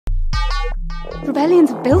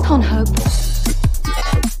Rebellions are built on hope.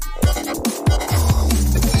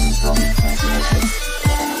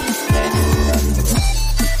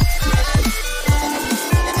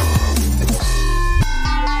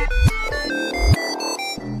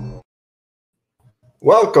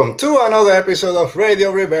 Welcome to another episode of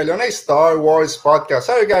Radio Rebellion, a Star Wars podcast.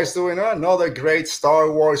 How are you guys doing? Another great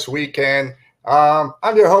Star Wars weekend.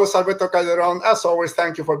 I'm your host, Alberto Calderon. As always,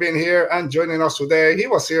 thank you for being here and joining us today. He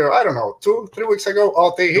was here, I don't know, 2-3 weeks ago.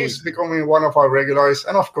 Oti, he's becoming one of our regulars.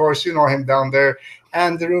 And of course, you know him down there.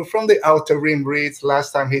 Andrew from the Outer Rim Reads.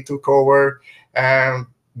 Last time he took over. And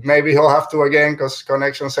maybe he'll have to again because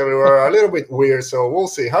connections everywhere are a little bit weird. So we'll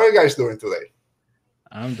see. How are you guys doing today?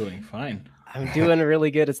 I'm doing fine. I'm doing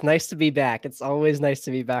really good. It's nice to be back. It's always nice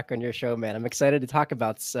to be back on your show, man. I'm excited to talk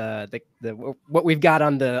about what we've got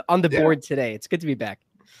on the board today. It's good to be back.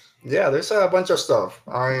 Yeah, there's a bunch of stuff.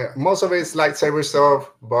 Most of it's lightsaber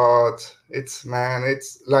stuff, but it's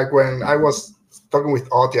like when I was talking with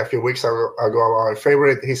Oti a few weeks ago about our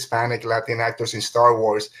favorite Hispanic Latin actors in Star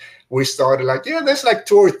Wars. We started like, there's like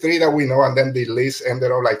 2 or 3 that we know, and then the list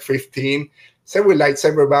ended up like 15. Same with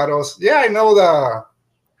lightsaber battles. Yeah, I know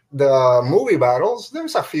the movie battles.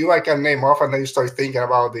 There's a few I can name off, and then you start thinking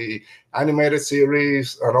about the animated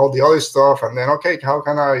series and all the other stuff, and then okay, how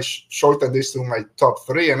can I shorten this to my top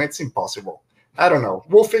 3? And it's impossible. I don't know.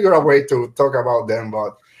 We'll figure a way to talk about them,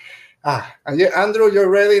 but and yeah, Andrew, you're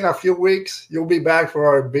ready. In a few weeks you'll be back for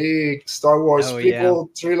our big Star Wars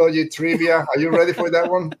trilogy trivia. Are you ready for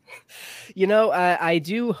that one? You know, I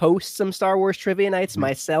do host some Star Wars trivia nights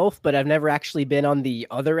myself, but I've never actually been on the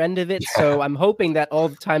other end of it. So I'm hoping that all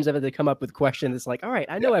the times I've had to come up with questions, it's like, all right,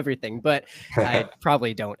 I know everything, but I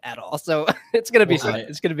probably don't at all. So it's going to be fun.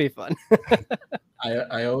 It's going to be fun.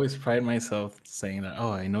 I always pride myself saying that,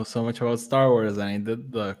 I know so much about Star Wars, and I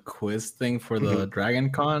did the quiz thing for the Dragon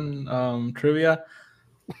Con trivia.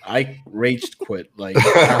 I rage quit like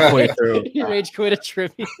halfway through. You rage quit a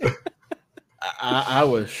trivia. I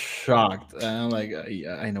was shocked, and I'm like,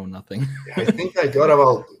 I know nothing. I think I got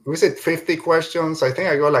about 50 questions. I think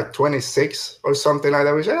I got like 26 or something like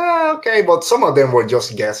that. We said, okay, but some of them were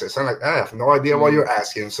just guesses. I'm like, I have no idea what you're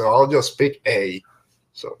asking, so I'll just pick A.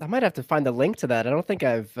 So I might have to find the link to that. I don't think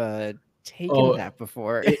I've taken that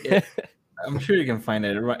before. I'm sure you can find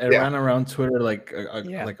it. It ran around Twitter like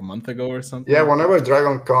a month ago or something. Yeah, whenever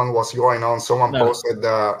Dragon Con was going on, someone posted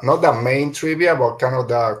not the main trivia, but kind of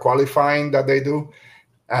the qualifying that they do,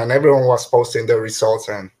 and everyone was posting the results,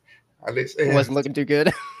 and at least it wasn't looking too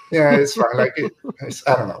good. Yeah, it's fine. Like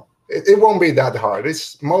I don't know. It won't be that hard.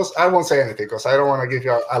 I won't say anything because I don't want to give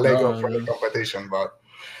you a leg up for the competition, but.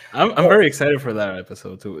 I'm very excited for that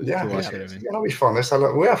episode to watch it. It's gonna be fun. There's a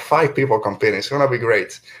lot. We have 5 people competing. It's gonna be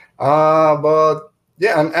great. But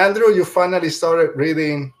yeah, and Andrew, you finally started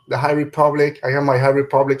reading the High Republic. I have my High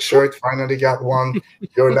Republic shirt. Finally got one.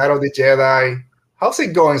 Your Light of the Jedi. How's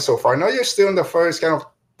it going so far? I know you're still in the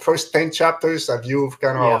first 10 chapters that you've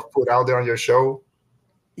kind of put out there on your show.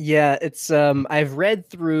 Yeah, it's I've read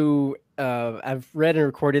and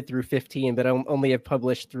recorded through 15, but I only have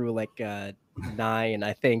published through like 9,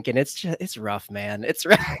 I think, and it's rough, man. It's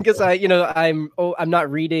rough because I'm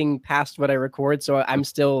not reading past what I record, so I'm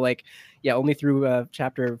still like only through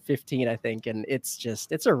chapter 15, I think, and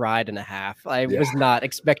it's a ride and a half. I was not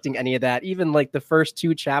expecting any of that. Even like the first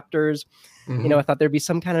 2 chapters, I thought there'd be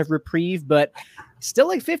some kind of reprieve, but still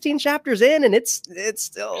like 15 chapters in, and it's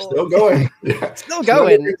still going. Still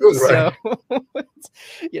going. So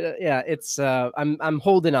it's I'm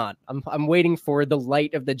holding on. I'm waiting for the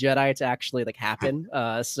light of the Jedi to actually like happen.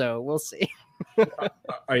 So we'll see.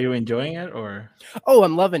 Are you enjoying it or? Oh,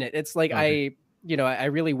 I'm loving it. It's like I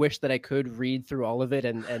really wish that I could read through all of it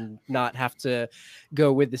and not have to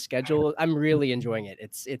go with the schedule. I'm really enjoying it.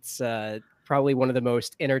 It's probably one of the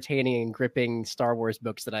most entertaining and gripping Star Wars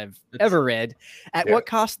books that I've ever read. At what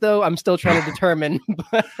cost, though, I'm still trying to determine.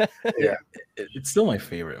 It's still my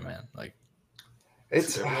favorite, man. Like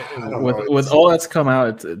it's with all that's come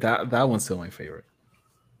out, that one's still my favorite.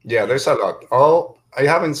 Yeah, there's a lot. I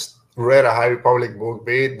haven't read a High Republic book,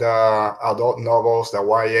 be it the adult novels, the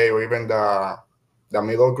YA, or even the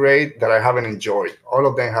middle grade, that I haven't enjoyed. All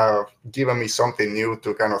of them have given me something new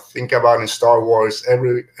to kind of think about in Star Wars.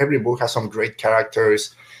 Every book has some great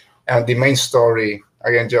characters, and the main story,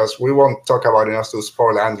 again, we won't talk about it enough to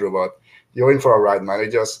spoil Andrew, but you're in for a ride, man.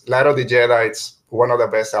 It just, Light of the Jedi, it's one of the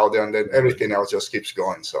best out there, and then everything else just keeps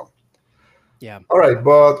going. So, yeah. All right,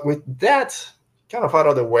 but with that kind of out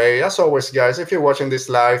of the way, as always, guys, if you're watching this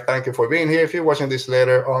live, thank you for being here. If you're watching this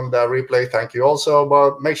later on the replay, thank you also.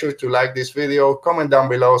 But make sure to like this video, comment down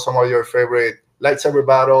below some of your favorite lightsaber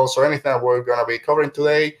battles or anything that we're going to be covering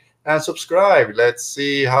today. and subscribe. Let's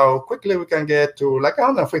see how quickly we can get to like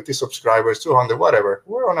 150 subscribers, 200, whatever.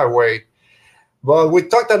 We're on our way. But we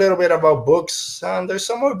talked a little bit about books, and there's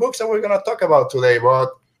some more books that we're going to talk about today. But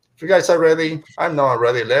if you guys are ready, I'm not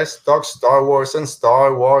ready. Let's talk Star Wars and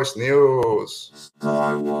Star Wars news.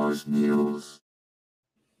 Star Wars news.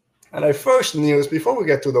 And our first news, before we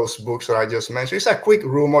get to those books that I just mentioned, it's a quick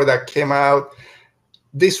rumor that came out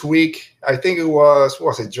this week. I think it was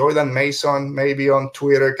it Jordan Mason, maybe on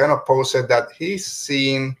Twitter, kind of posted that he's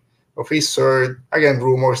seen, or he's heard, again,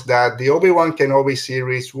 rumors that the Obi-Wan Kenobi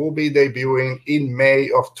series will be debuting in May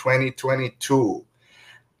of 2022.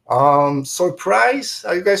 Surprise?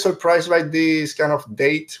 Are you guys surprised by this kind of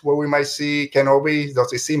date where we might see Kenobi?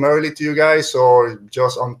 Does it seem early to you guys, or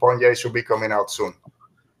just on point? Yeah, it should be coming out soon.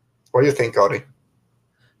 What do you think, Cody?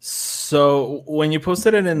 So when you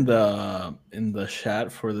posted it in the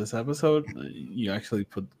chat for this episode, you actually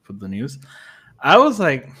put the news. I was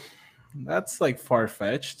like, that's like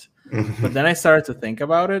far-fetched. But then I started to think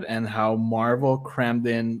about it and how Marvel crammed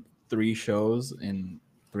in 3 shows in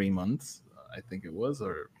 3 months, I think it was,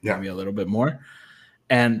 or maybe a little bit more.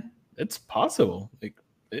 And it's possible. Like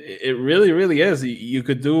it really, really is. You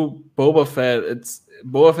could do Boba Fett.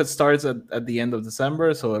 Boba Fett starts at the end of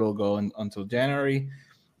December, so it'll go until January.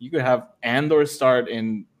 You could have Andor start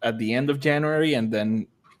at the end of January, and then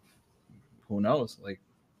who knows? Like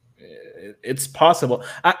it's possible.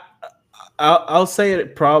 I'll say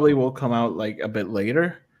it probably will come out like a bit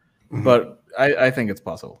later, but I think it's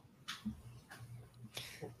possible.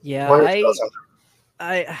 Yeah,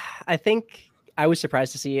 I think I was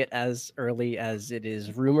surprised to see it as early as it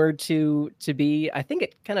is rumored to be. I think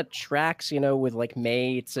it kind of tracks, with like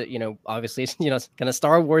May. It's obviously it's kind of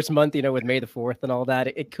Star Wars month, with May the 4th and all that.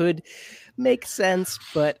 It could make sense,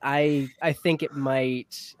 but I think it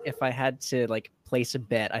might, if I had to like place a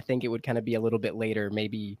bet, I think it would kind of be a little bit later,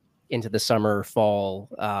 maybe into the summer, fall.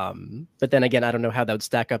 But then again, I don't know how that would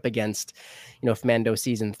stack up against, if Mando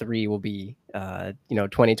season 3 will be,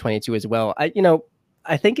 2022 as well.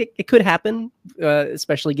 I think it could happen,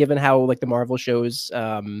 especially given how like the Marvel shows,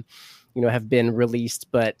 have been released.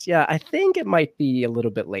 But yeah, I think it might be a little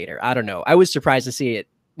bit later. I don't know. I was surprised to see it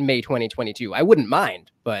May 2022. I wouldn't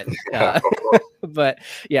mind, but but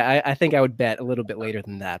yeah, I think I would bet a little bit later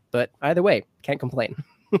than that. But either way, can't complain.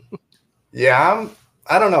 Yeah,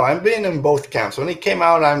 I don't know. I'm being in both camps. When it came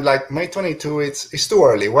out, I'm like, May 22, it's too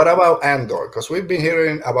early. What about Andor? Because we've been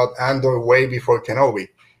hearing about Andor way before Kenobi.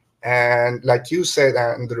 And like you said,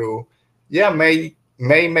 Andrew, yeah, May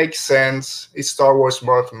makes sense. It's Star Wars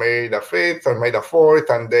month, May the 5th or May the 4th,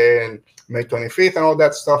 and then May 25th and all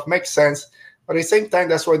that stuff makes sense. But at the same time,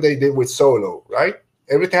 that's what they did with Solo, right?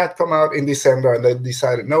 Everything had come out in December, and they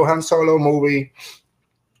decided, no Han Solo movie.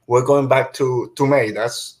 We're going back to May.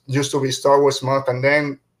 That's used to be Star Wars month, and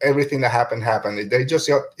then everything that happened.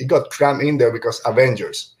 It got crammed in there because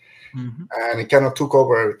Avengers. And it kind of took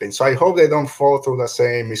over everything. So I hope they don't fall through the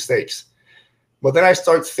same mistakes. But then I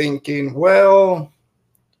start thinking, well,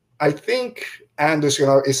 I think Andor's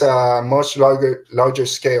is a much larger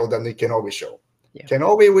scale than the Kenobi show. Yeah.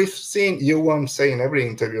 Kenobi, we've seen Ewan say in every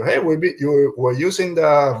interview, hey, we're using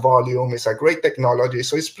the volume. It's a great technology.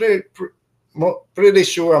 So it's pretty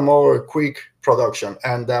sure a more quick production.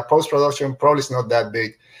 And the post-production probably is not that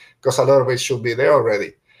big because a lot of it should be there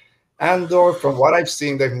already. Andor, from what I've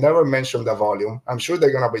seen, they've never mentioned the volume. I'm sure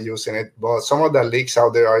they're going to be using it, but some of the leaks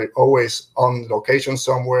out there are always on location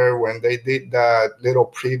somewhere. When they did that little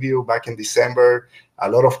preview back in December, a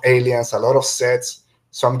lot of aliens, a lot of sets.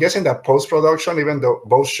 So I'm guessing that post-production, even though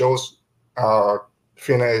both shows are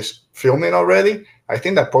finished filming already, I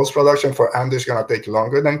think that post-production for Andor is going to take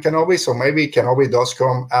longer than Kenobi. So maybe Kenobi does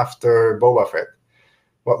come after Boba Fett.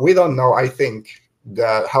 But we don't know, I think,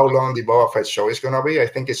 how long the Boba Fett show is going to be. I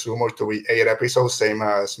think it's rumored to be 8 episodes, same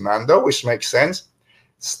as Mando, which makes sense.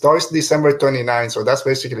 Starts December 29, so that's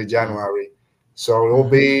basically January. So it will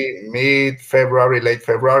be mid-February, late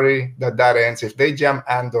February that ends. If they jam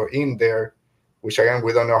Andor in there, which again,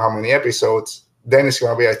 we don't know how many episodes, then it's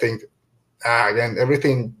going to be, I think, again,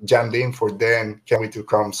 everything jammed in for then can wait to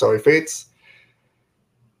come. So if it's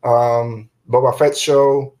Boba Fett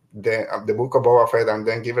show, the book of Boba Fett, and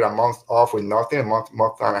then give it a month off with nothing, a month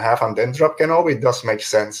and a half, and then drop Kenobi, it does make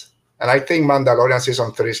sense. And I think Mandalorian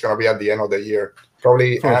season 3 is going to be at the end of the year,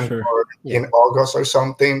 probably in August or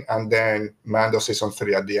something, and then Mando season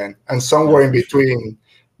 3 at the end, and somewhere in between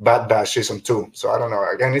Bad Batch season 2. So I don't know.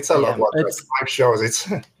 Again, it's a lot. Like 5 shows.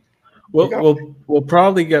 It's we'll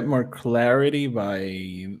probably get more clarity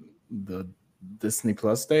by the Disney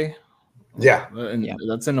Plus Day. Yeah,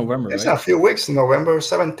 that's in November. It's right? a few weeks, November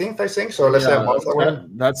 17th, I think. So let's say a month away.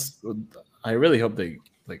 I really hope they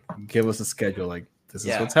like give us a schedule. Like this is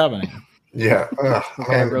Yeah. what's happening. Yeah, Some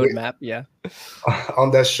kind of roadmap. Yeah.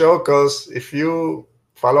 on that show, because if you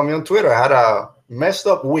follow me on Twitter, I had a messed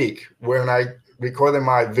up week when I recorded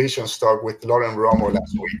my Vision talk with Lauren Romo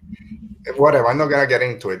last week. Whatever, I'm not gonna get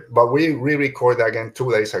into it, but we re-recorded again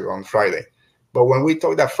 2 days ago on Friday. But when we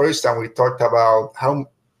talked that first time, we talked about how,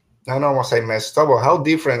 I don't want to say messed up, but how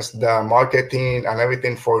different the marketing and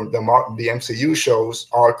everything for the MCU shows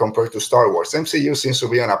are compared to Star Wars. MCU seems to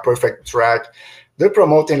be on a perfect track. They're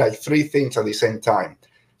promoting like 3 things at the same time.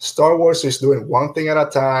 Star Wars is doing one thing at a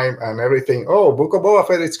time, and everything. Oh, Book of Boba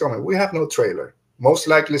Fett is coming. We have no trailer. Most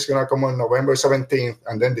likely it's gonna come on November 17th,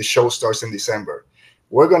 and then the show starts in December.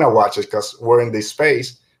 We're gonna watch it because we're in this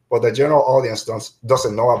space, but the general audience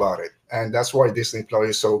doesn't know about it, and that's why Disney Plus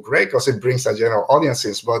is so great, because it brings the general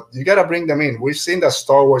audiences. But you gotta bring them in. We've seen that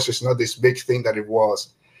Star Wars is not this big thing that it was,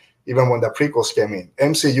 even when the prequels came in.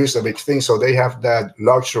 MCU is a big thing, so they have that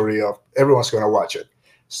luxury of everyone's gonna watch it.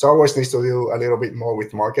 Star Wars needs to do a little bit more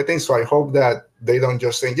with marketing, so I hope that they don't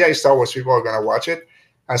just think, yeah, Star Wars, people are gonna watch it,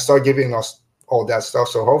 and start giving us all that stuff.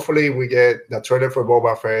 So hopefully we get the trailer for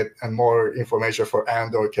Boba Fett and more information for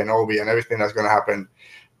Andor, Kenobi, and everything that's going to happen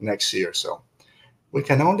next year. So we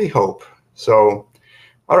can only hope. So,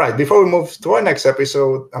 all right, before we move to our next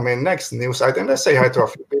episode, next news item, let's say hi to a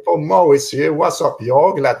few people. Mo is here. What's up,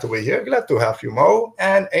 y'all? Glad to be here. Glad to have you, Mo.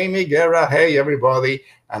 And Amy Guerra. Hey, everybody.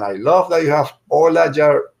 And I love that you have Orla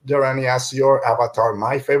Jarani as your avatar,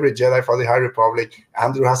 my favorite Jedi for the High Republic.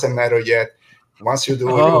 Andrew hasn't met her yet. Once you do,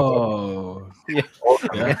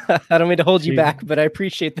 yeah. I don't mean to hold you back, but I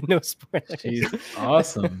appreciate the no spoilers. She's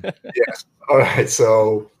awesome. Yes. All right.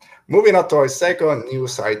 So moving on to our second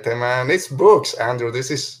news item, and it's books. Andrew, this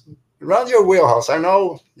is around your wheelhouse. I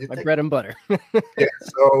know you my bread and butter. Yeah.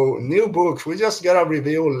 So new books. We just got a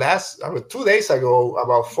review 2 days ago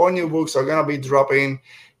about 4 new books are gonna be dropping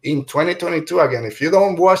in 2022 again. If you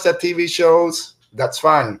don't watch the TV shows, that's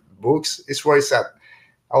fine. Books is where it's at.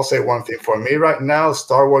 I'll say one thing for me right now,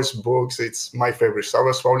 Star Wars books, it's my favorite Star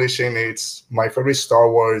Wars publishing. It's my favorite Star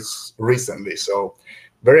Wars recently. So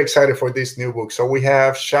very excited for this new book. So we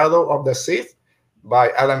have Shadow of the Sith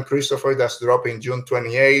by Alan Christopher that's dropping June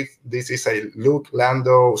 28th. This is a Luke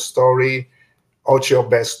Lando story. Ocho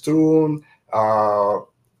Bestoon,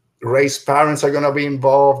 Rey's parents are going to be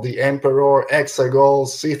involved. The Emperor, Exegol,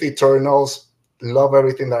 Sith Eternals. Love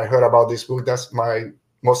everything that I heard about this book. That's my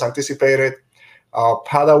most anticipated.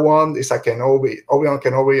 Padawan is a Obi-Wan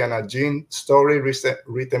Kenobi and a Jyn story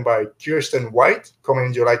written by Kirsten White,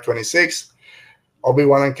 coming July 26th.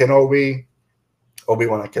 Obi-Wan and Kenobi,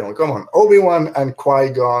 Obi-Wan and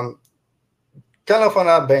Qui-Gon, kind of an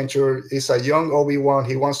adventure. It's a young Obi-Wan.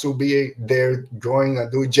 He wants to be there, going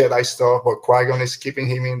and do Jedi stuff, but Qui-Gon is keeping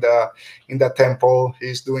him in the temple.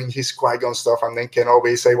 He's doing his Qui-Gon stuff, and then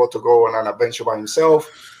Kenobi is able to go on an adventure by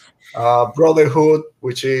himself. Brotherhood,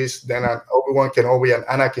 which is then an Obi-Wan Kenobi and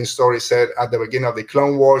Anakin story set at the beginning of the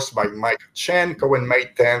Clone Wars by Mike Chen, coming May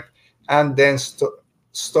 10th. And then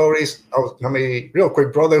stories, real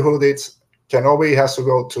quick, Brotherhood, it's Kenobi has to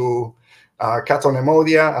go to Cato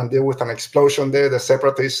Nemodia and deal with an explosion there. The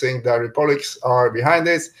Separatists think the Republics are behind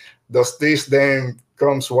it. Does this then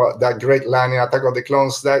comes that great line in Attack of the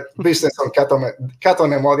Clones, that business on Cato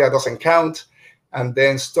Nemodia doesn't count. And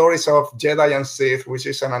then Stories of Jedi and Sith, which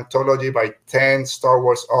is an anthology by 10 Star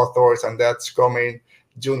Wars authors, and that's coming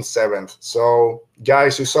June 7th. So,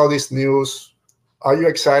 guys, you saw this news. Are you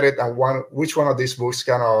excited? And which one of these books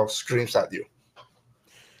kind of screams at you?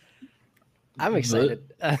 I'm excited.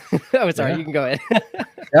 I'm sorry, you can go ahead.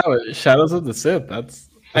 Yeah, Shadows of the Sith.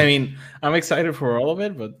 I'm excited for all of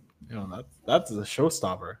it, but that's a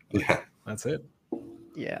showstopper. Yeah, that's it.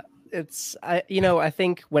 Yeah. I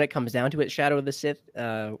think when it comes down to it, Shadow of the Sith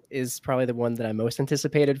is probably the one that I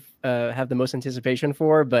have the most anticipation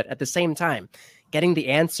for. But at the same time, getting the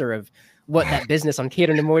answer of what that business on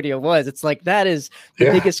Cato Nemodia was, it's like that is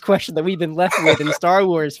the biggest question that we've been left with in Star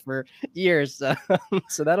Wars for years.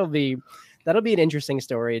 So that'll be an interesting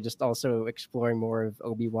story. Just also exploring more of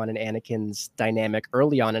Obi-Wan and Anakin's dynamic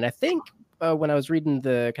early on. And I think when I was reading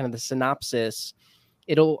the synopsis,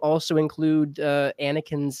 it'll also include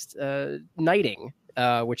Anakin's knighting,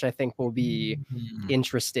 which I think will be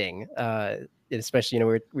interesting.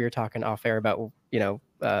 Especially, we were talking off air about,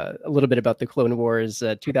 a little bit about the Clone Wars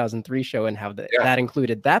 2003 show and how that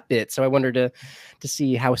included that bit. So I wondered to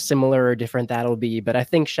see how similar or different that'll be. But I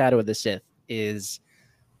think Shadow of the Sith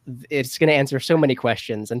it's going to answer so many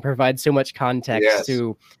questions and provide so much context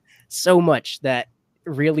to so much that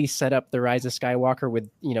really set up the Rise of Skywalker with,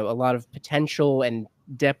 a lot of potential and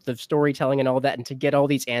depth of storytelling and all that, and to get all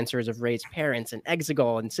these answers of Rey's parents and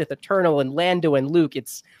Exegol and Sith Eternal and Lando and Luke,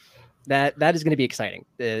 it's that is going to be exciting.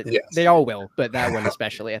 Yes. They all will, but that one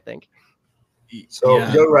especially, I think. So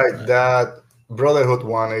Yeah. you're right. That Brotherhood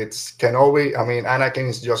one, it's Kenobi. I mean, Anakin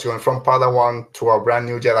is just going from Padawan to a brand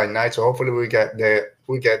new Jedi Knight. So hopefully we get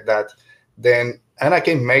that. Then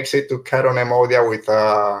Anakin makes it to Caron Emodia with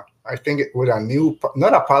I think with a new,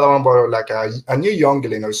 not a Padawan, but like a new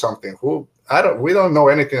youngling or something. We don't know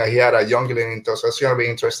anything that he had a youngling into, so it's gonna be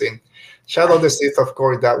interesting. Shadow of the Sith, of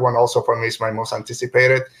course, that one also for me is my most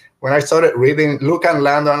anticipated. When I started reading Luke and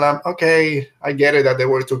Lando, I'm like, okay, I get it that they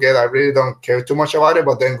were together. I really don't care too much about it.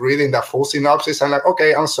 But then reading the full synopsis, I'm like,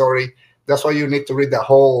 okay, I'm sorry. That's why you need to read the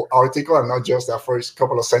whole article and not just the first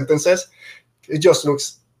couple of sentences. It just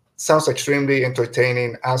sounds extremely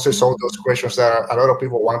entertaining, answers all those questions that a lot of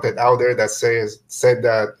people wanted out there that said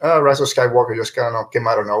that Rise of Skywalker just kind of came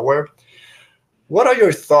out of nowhere. What are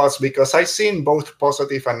your thoughts? Because I've seen both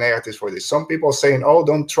positive and negatives for this. Some people saying, oh,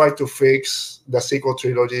 don't try to fix the sequel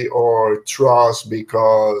trilogy or trust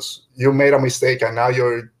because you made a mistake and now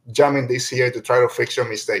you're jamming this here to try to fix your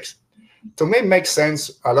mistakes. To me, it makes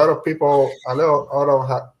sense. A lot of people, a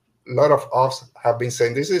lot of us have been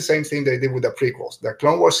saying this is the same thing they did with the prequels. The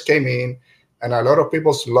Clone Wars came in, and a lot of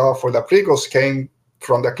people's love for the prequels came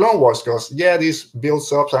from the Clone Wars because, yeah, this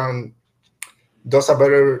builds up and does a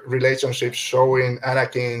better relationship showing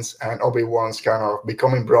Anakin's and Obi-Wan's kind of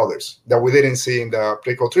becoming brothers that we didn't see in the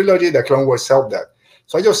prequel trilogy. The Clone Wars helped that.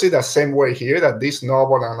 So I just see the same way here, that this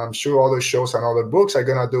novel, and I'm sure other shows and other books are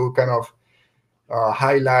going to do kind of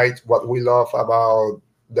highlight what we love about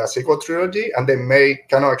the sequel trilogy, and they may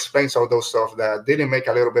kind of explain some of those stuff that didn't make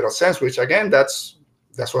a little bit of sense, which again, that's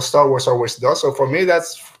what Star Wars always does. So for me,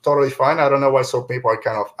 that's totally fine. I don't know why some people are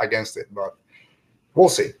kind of against it, but we'll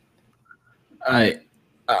see. I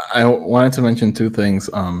wanted to mention two things.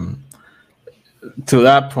 To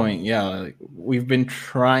that point, yeah, like, we've been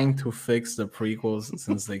trying to fix the prequels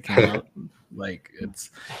since they came out.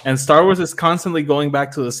 And Star Wars is constantly going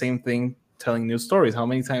back to the same thing, telling new stories. How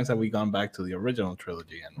many times have we gone back to the original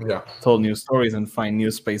trilogy and told new stories and find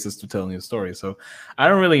new spaces to tell new stories? So I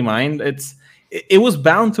don't really mind. It was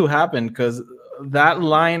bound to happen because that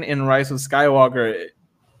line in Rise of Skywalker,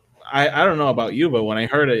 I don't know about you, but when I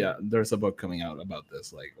heard it, there's a book coming out about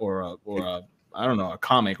this, like, or a I don't know, a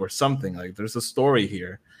comic or something. Like, there's a story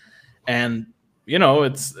here, and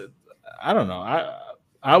it's, I don't know.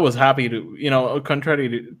 I was happy to,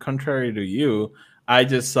 contrary to you, I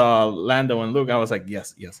just saw Lando and Luke. I was like,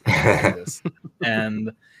 yes, yes. And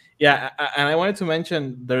yeah, and I wanted to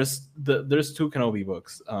mention there's two Kenobi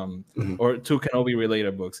books, or two Kenobi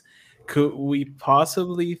related books. Could we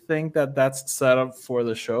possibly think that that's set up for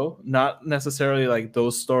the show? Not necessarily like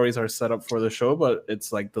those stories are set up for the show, but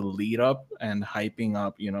it's like the lead up and hyping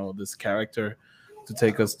up, this character to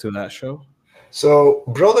take us to that show. So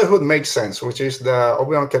Brotherhood makes sense, which is the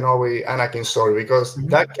Obi-Wan Kenobi Anakin story, because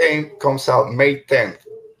that comes out May 10th.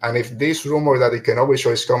 And if this rumor that the Kenobi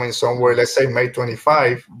show is coming somewhere, let's say May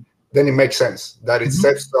 25, then it makes sense that it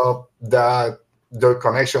sets up that their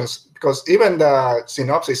connections, because even the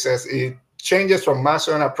synopsis says it changes from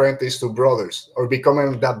master and apprentice to brothers, or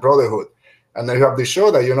becoming that brotherhood. And then you have the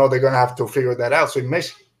show that they're going to have to figure that out. So it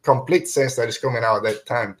makes complete sense that it's coming out at that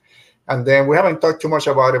time. And then we haven't talked too much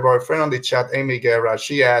about it, but our friend on the chat, Amy Guerra,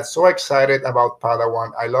 she adds, so excited about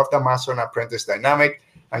Padawan. I love the master and apprentice dynamic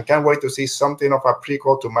and can't wait to see something of a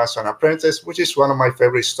prequel to Master and Apprentice, which is one of my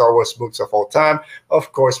favorite Star Wars books of all time.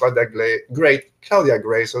 Of course, by the great Claudia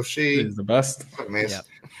Gray. So she is the best.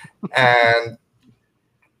 And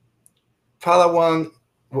Padawan,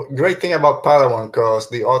 great thing about Padawan, because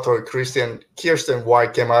the author Kirsten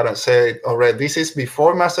White came out and said already, this is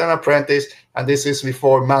before Master and Apprentice, and this is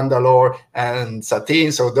before Mandalore and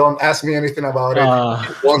Satine, so don't ask me anything about it.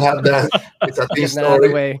 You won't have that. It's a Satine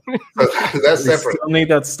story. So that's separate. Still need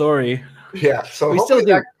that story. Yeah, so we still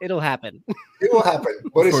do. It'll happen. It will happen.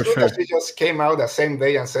 But it's good that she just came out the same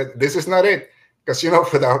day and said, this is not it. Because,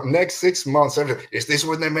 for the next 6 months, is this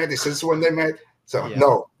when they met? Is this when they met? So,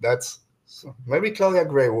 no, that's... So maybe Claudia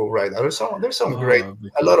Gray will write. There's some great,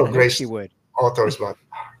 a lot of great authors, but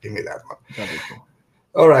give me that one. That'd be cool.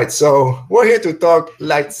 All right, so we're here to talk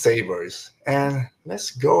lightsabers, and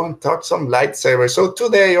let's go and talk some lightsabers. So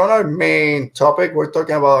today on our main topic, we're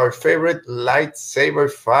talking about our favorite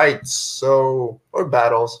lightsaber fights, or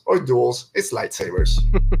battles, or duels. It's lightsabers.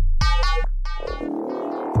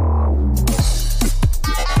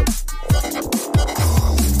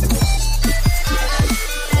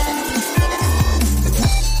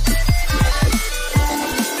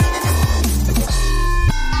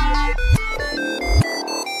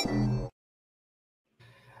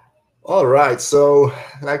 All right. So,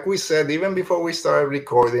 like we said, even before we started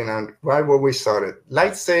recording and right where we started,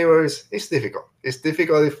 lightsabers is difficult. It's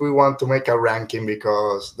difficult if we want to make a ranking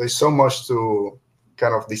because there's so much to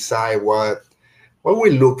kind of decide what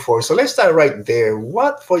we look for. So let's start right there.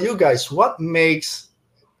 What for you guys? What makes?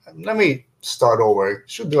 Let me start over.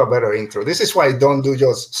 Should do a better intro. This is why I don't do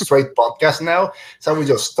just straight podcast now. So we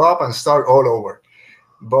just stop and start all over.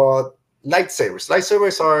 But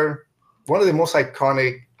lightsabers are one of the most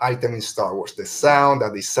iconic items in Star Wars. The sound, the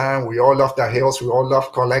design. We all love the hills. We all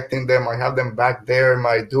love collecting them. I have them back there.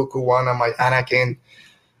 My Dooku one and my Anakin.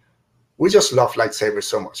 We just love lightsabers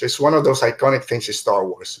so much. It's one of those iconic things in Star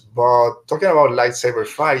Wars. But talking about lightsaber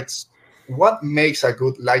fights, what makes a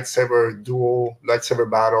good lightsaber duel, lightsaber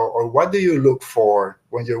battle, or what do you look for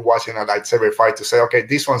when you're watching a lightsaber fight to say, okay,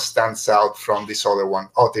 this one stands out from this other one?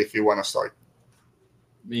 Oti, if you want to start.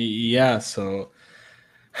 Yeah, so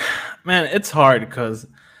man, it's hard because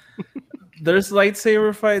there's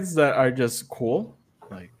lightsaber fights that are just cool,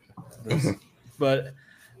 like but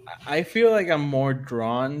I feel like I'm more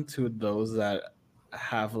drawn to those that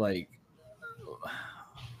have like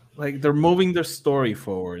they're moving their story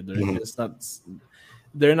forward.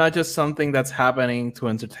 They're not just something that's happening to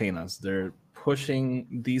entertain us. They're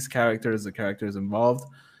pushing these characters, the characters involved,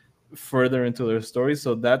 further into their story.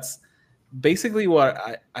 So that's basically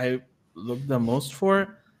what I look the most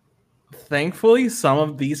for. Thankfully, some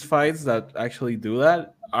of these fights that actually do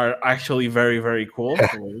that are actually very, very cool.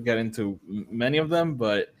 We'll get into many of them,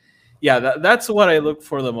 but yeah, that's what I look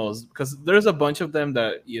for the most, because there's a bunch of them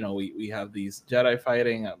that, we have these Jedi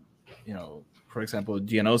fighting, for example,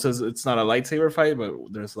 Geonosis, it's not a lightsaber fight, but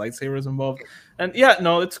there's lightsabers involved. And yeah,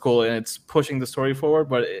 no, it's cool, and it's pushing the story forward,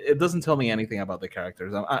 but it doesn't tell me anything about the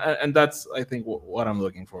characters. And that's, I think, what I'm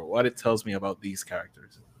looking for, what it tells me about these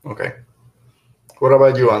characters. Okay. What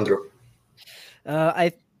about you, Andrew?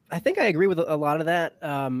 I think I agree with a lot of that.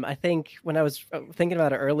 I think when I was thinking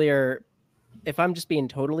about it earlier, if I'm just being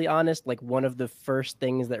totally honest, like one of the first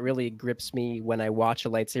things that really grips me when I watch a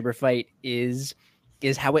lightsaber fight is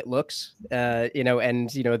how it looks, and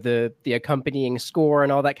the accompanying score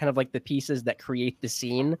and all that, kind of like the pieces that create the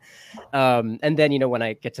scene. And then, when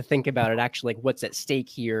I get to think about it, actually, like what's at stake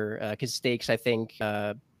here, because stakes, I think,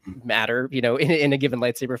 matter, in a given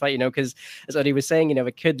lightsaber fight, because as Odi was saying,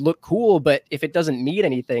 it could look cool, but if it doesn't mean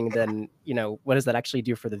anything, then, what does that actually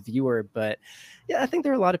do for the viewer? But yeah, I think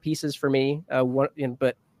there are a lot of pieces for me.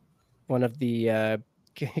 But one of the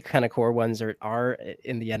kind of core ones are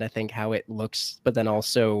in the end, I think, how it looks, but then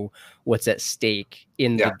also what's at stake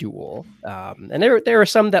in the duel. And there are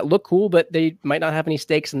some that look cool, but they might not have any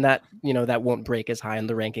stakes, and that that won't break as high in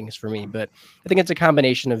the rankings for me. But I think it's a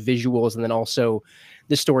combination of visuals and then also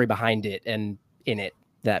the story behind it and in it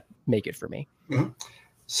that make it for me. Mm-hmm.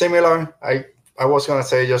 Similar. I was gonna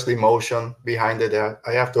say just the emotion behind it.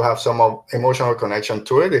 I have to have some emotional connection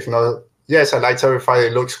to it. If not, yes, a lightsaber fight,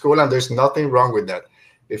 it looks cool, and there's nothing wrong with that.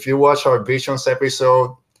 If you watch our Visions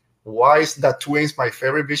episode, why is that Twins my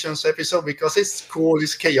favorite Visions episode? Because it's cool,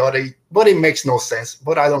 it's chaotic, but it makes no sense.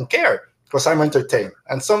 But I don't care because I'm entertained.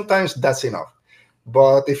 And sometimes that's enough.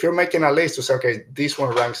 But if you're making a list to say, okay, this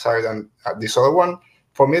one ranks higher than this other one,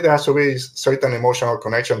 for me, there has to be certain emotional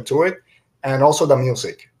connection to it. And also the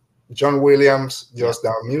music. John Williams, just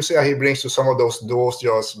the music that he brings to some of those duels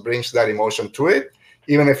just brings that emotion to it.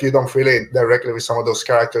 Even if you don't feel it directly with some of those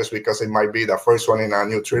characters, because it might be the first one in a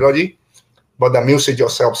new trilogy, but the music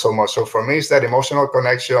just helps so much. So for me, it's that emotional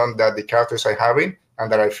connection that the characters are having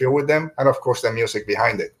and that I feel with them, and of course the music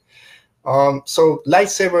behind it. So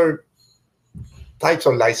types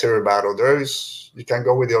of lightsaber battle. You can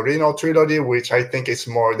go with the original trilogy, which I think is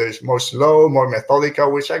there's more slow, more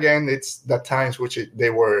methodical, which again, it's the times which they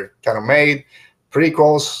were kind of made.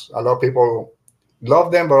 Prequels, a lot of people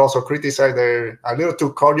love them, but also criticize they're a little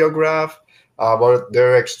too choreographed, but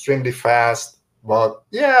they're extremely fast. But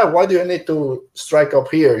yeah, why do you need to strike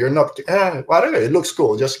up here? You're not, whatever, it looks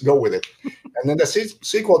cool, just go with it. And then the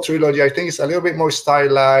sequel trilogy, I think, is a little bit more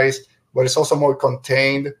stylized, but it's also more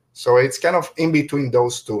contained. So it's kind of in between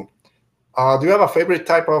those two. Do you have a favorite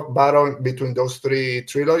type of battle between those three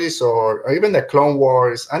trilogies, or even the Clone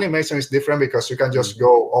Wars? Animation is different because you can just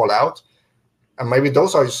go all out. And maybe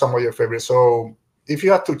those are some of your favorites. So if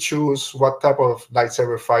you had to choose, what type of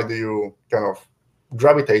lightsaber fight do you kind of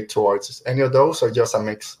gravitate towards? Any of those, or just a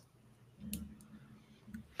mix?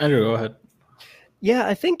 Andrew, go ahead. Yeah,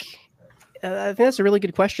 I think that's a really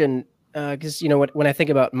good question, because when I think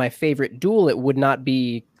about my favorite duel, it wouldn't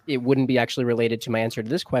be actually related to my answer to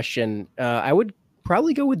this question. I would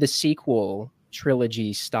probably go with the sequel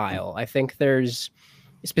trilogy style. I think there's,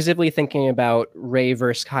 specifically thinking about Rey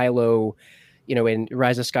versus Kylo, you know, in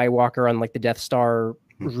Rise of Skywalker on like the Death Star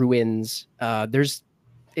ruins.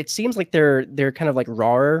 It seems like they're kind of like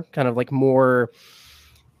rawer, kind of like more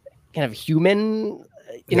kind of human,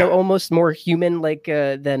 you know, almost more human like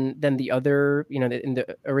than the other, you know, in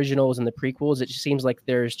the originals and the prequels. It just seems like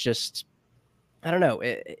there's just, I don't know,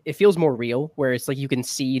 it feels more real, where it's like you can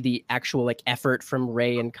see the actual like effort from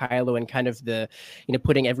Rey and Kylo and kind of the, you know,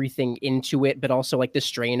 putting everything into it, but also like the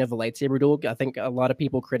strain of a lightsaber duel. I think a lot of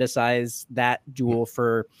people criticize that duel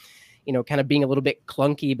for, you know, kind of being a little bit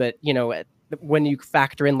clunky, but, you know, when you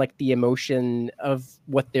factor in like the emotion of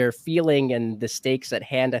what they're feeling and the stakes at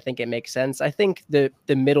hand, I think it makes sense. I think the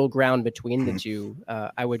middle ground between the two,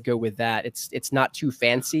 I would go with that. It's not too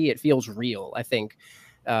fancy. It feels real, I think.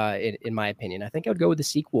 In my opinion, I think I would go with the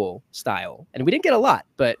sequel style, and we didn't get a lot,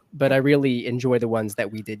 but I really enjoy the ones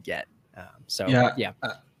that we did get. Yeah.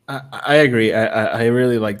 I agree. I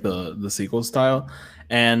really like the sequel style,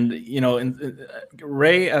 and you know,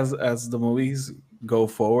 Rey as the movies go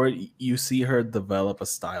forward, you see her develop a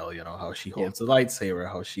style. You know how she holds the lightsaber,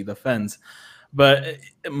 how she defends. But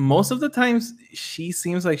most of the times, she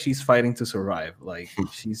seems like she's fighting to survive. Like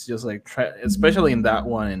she's just like, especially in that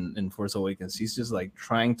one in Force Awakens, she's just like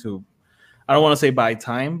trying to, I don't want to say buy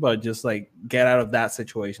time, but just like get out of that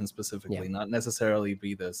situation specifically, not necessarily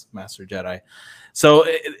be this Master Jedi. So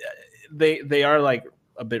they are like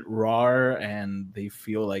a bit raw, and they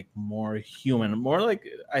feel like more human, more like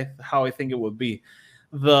how I think it would be.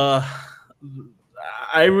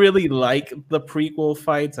 I really like the prequel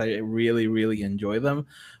fights. I really, really enjoy them.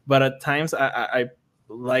 But at times, I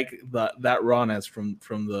like that rawness from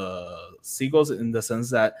the sequels, in the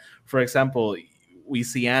sense that, for example, we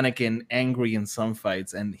see Anakin angry in some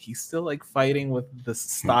fights, and he's still like fighting with this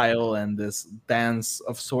style and this dance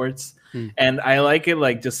of sorts. And I like it,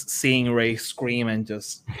 like just seeing Rey scream and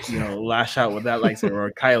just, you know, lash out with that lightsaber,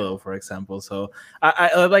 or Kylo, for example. So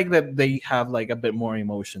I like that they have like a bit more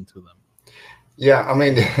emotion to them. Yeah, I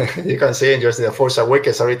mean, you can see in just the Force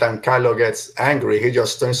Awakens, every time Kylo gets angry, he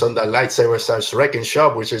just turns on the lightsaber, starts wrecking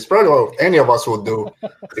shop, which is probably what any of us would do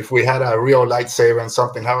if we had a real lightsaber and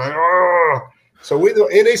something happening. So we do.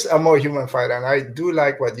 It is a more human fight, and I do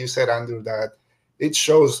like what you said, Andrew, that it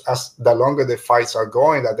shows as the longer the fights are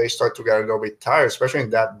going that they start to get a little bit tired, especially in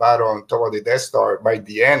that battle on top of the Death Star. By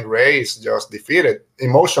the end, Rey is just defeated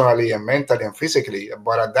emotionally and mentally and physically.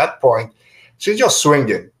 But at that point, she's just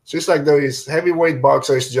swinging. She's like these heavyweight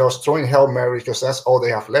boxers just throwing Hail Mary because that's all they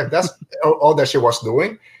have left. That's all that she was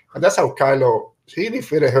doing. And that's how Kylo, he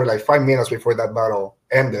defeated her like 5 minutes before that battle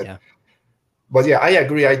ended. Yeah. But yeah, I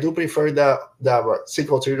agree. I do prefer the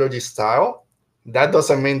sequel trilogy style. That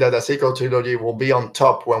doesn't mean that the sequel trilogy will be on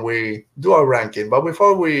top when we do our ranking. But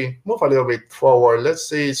before we move a little bit forward, let's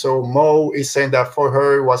see. So Mo is saying that for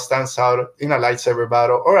her, what stands out in a lightsaber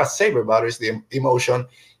battle or a saber battle is the emotion.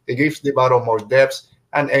 It gives the battle more depth.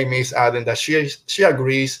 And Amy is adding that she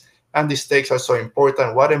agrees, and the stakes are so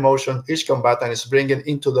important, what emotion each combatant is bringing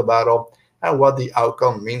into the battle and what the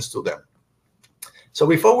outcome means to them. So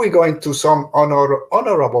before we go into some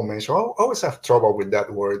honorable mention, I always have trouble with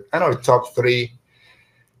that word. I know top 3.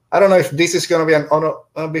 I don't know if this is going to be an honor.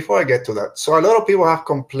 Before I get to that, so a lot of people have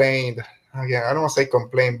complained. Again, I don't want to say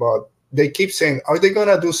complain, but they keep saying, are they going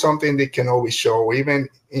to do something they can always show, even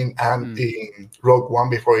in Rogue One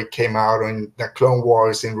before it came out, or in the Clone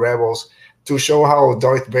Wars, in Rebels, to show how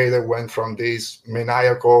Darth Vader went from this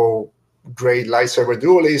maniacal, great lightsaber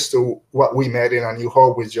duelist to what we met in A New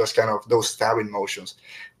Hope with just kind of those stabbing motions.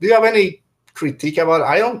 Do you have any critique about it?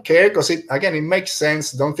 I don't care, because it makes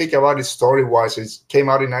sense. Don't think about it story-wise. It came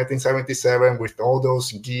out in 1977 with all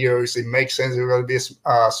those gears. It makes sense. It will be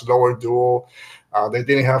a slower duel. They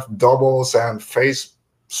didn't have doubles and face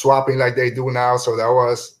swapping like they do now. So that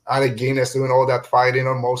was Alec Guinness doing all that fighting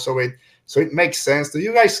on most of it. So it makes sense. Do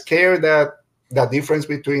you guys care that the difference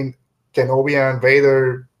between Kenobi and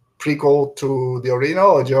Vader prequel to the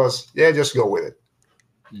original, or just go with it?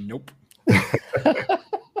 Nope.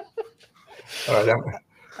 All right,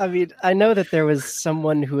 I mean, I know that there was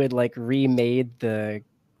someone who had like remade the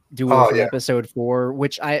duel from episode 4,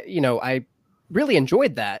 which I really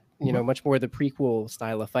enjoyed that. You know, much more the prequel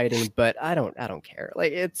style of fighting, but I don't care.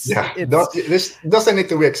 Like this doesn't need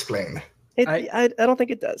to be explained. I don't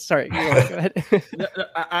think it does. Sorry, go ahead.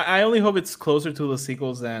 I only hope it's closer to the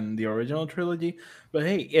sequels than the original trilogy. But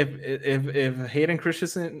hey, if Hayden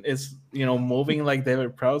Christensen is moving like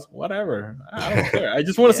David Prowse, whatever, I don't care. I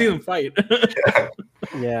just want to see them fight.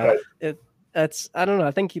 Yeah, that's I don't know.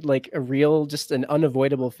 I think like a real, just an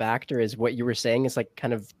unavoidable factor is what you were saying. It's like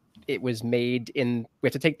kind of. It was made in. We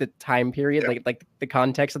have to take the time period, like the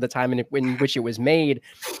context of the time in which it was made,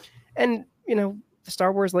 and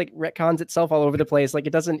Star Wars like retcons itself all over the place. Like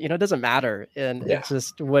it doesn't, it doesn't matter, and Yeah. it's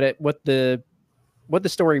just what the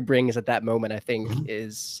story brings at that moment. I think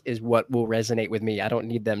is what will resonate with me. I don't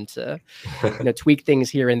need them to tweak things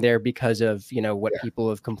here and there because of what people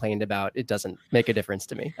have complained about. It doesn't make a difference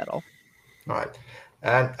to me at all. All right.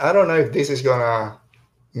 And I don't know if this is gonna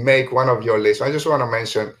make one of your lists. I just want to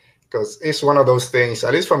mention, because it's one of those things,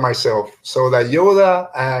 at least for myself. So that Yoda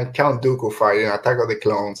and Count Dooku fight in Attack of the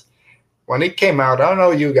Clones, when it came out, I don't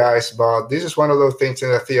know you guys, but this is one of those things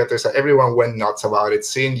in the theaters that everyone went nuts about it.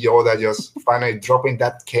 Seeing Yoda just finally dropping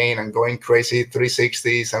that cane and going crazy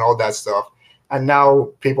 360s and all that stuff. And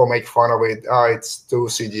now people make fun of it. Oh, it's too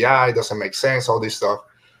CGI, it doesn't make sense, all this stuff.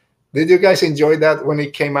 Did you guys enjoy that when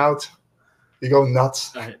it came out? You go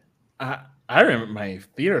nuts? I remember my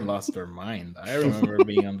theater lost their mind. I remember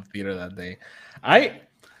being on the theater that day. I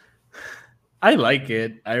like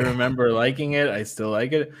it. I remember liking it. I still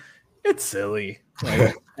like it. It's silly.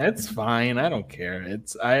 Like, it's fine. I don't care.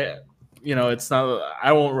 It's not.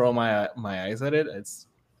 I won't roll my eyes at it. It's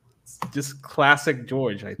just classic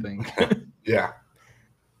George, I think. Yeah.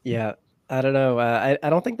 Yeah. I don't know. I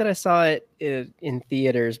don't think that I saw it in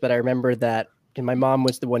theaters, but I remember that my mom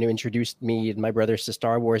was the one who introduced me and my brothers to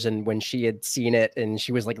Star Wars. And when she had seen it and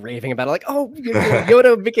she was like raving about it, like, oh,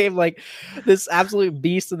 Yoda became like this absolute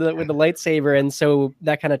beast with the lightsaber. And so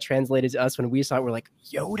that kind of translated to us when we saw it. We're like,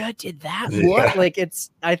 Yoda did that? What? Like,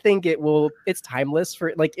 I think it's timeless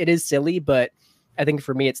for, like, it is silly, but I think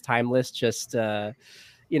for me, it's timeless. Just,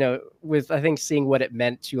 with, I think, seeing what it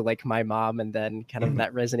meant to like my mom and then kind of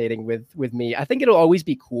that resonating with me. I think it'll always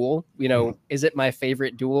be cool. Is it my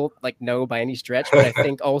favorite duel? Like, no, by any stretch. But I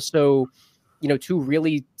think also, two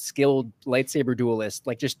really skilled lightsaber duelists,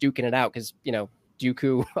 like just duking it out. Cause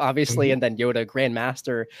Dooku obviously, and then Yoda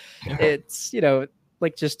Grandmaster. It's,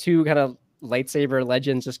 like just two kind of lightsaber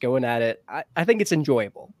legends just going at it. I think it's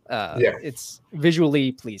enjoyable. It's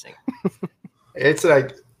visually pleasing. It's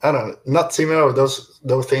like, I don't know, not similar to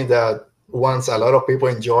those things that once a lot of people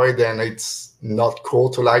enjoy, then it's not cool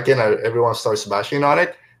to like it and everyone starts bashing on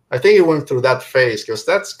it. I think it went through that phase because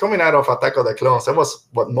that's coming out of Attack of the Clones. That was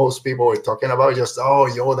what most people were talking about. Just, oh,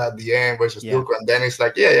 Yoda at the end versus Dooku. And then it's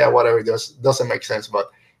like, yeah, whatever. It just doesn't make sense. But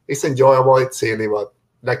it's enjoyable. It's silly. But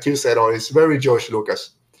like you said, it's very George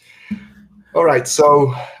Lucas. All right.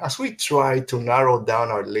 So as we try to narrow down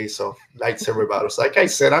our list of lightsaber battles, like I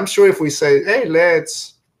said, I'm sure if we say, hey,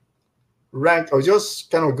 let's rank or just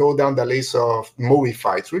kind of go down the list of movie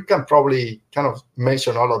fights, we can probably kind of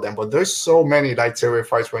mention all of them, but there's so many lightsaber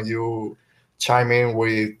fights when you chime in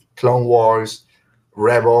with Clone Wars,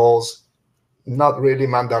 Rebels, not really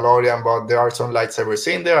Mandalorian, but there are some lightsabers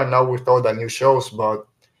in there, and now with all the new shows. But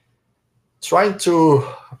trying to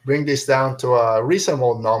bring this down to a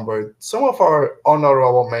reasonable number, some of our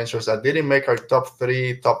honorable mentions that didn't make our top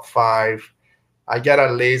 3, top 5, I got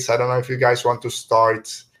a list. I don't know if you guys want to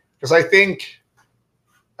start, because I think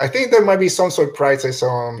there might be some surprises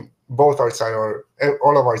on both our side or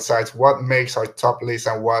all of our sides, what makes our top list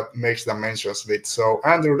and what makes the mentions list. So,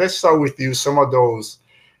 Andrew, let's start with you. Some of those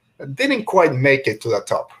didn't quite make it to the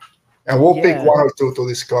top. And we'll pick one or two to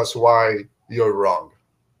discuss why you're wrong.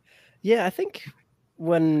 Yeah, I think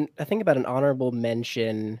when I think about an honorable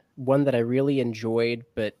mention, one that I really enjoyed,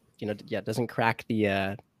 but, doesn't crack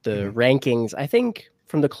the rankings, I think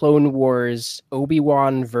from the Clone Wars,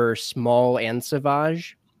 Obi-Wan versus Maul and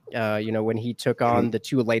Savage, when he took on the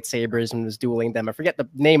two lightsabers and was dueling them. I forget the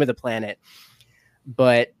name of the planet,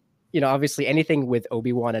 but, obviously anything with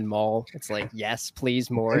Obi-Wan and Maul, it's like, yes, please,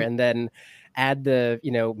 more. And then add the,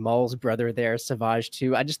 Maul's brother there, Savage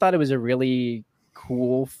too. I just thought it was a really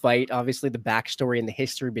cool fight. Obviously the backstory and the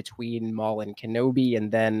history between Maul and Kenobi,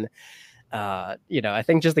 and then I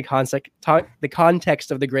think just the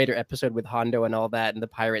context of the greater episode with Hondo and all that and the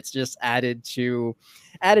pirates just added to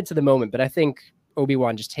the moment. But I think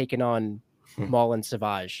Obi-Wan just taking on Maul and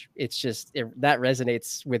Savage, it's just that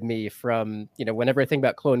resonates with me from whenever I think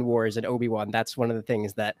about Clone Wars and Obi-Wan, that's one of the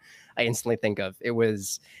things that I instantly think of. It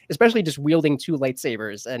was especially just wielding two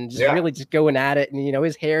lightsabers and just really just going at it, and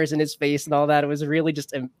his hair's in his face and all that. It was really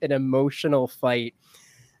just an emotional fight.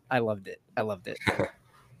 I loved it.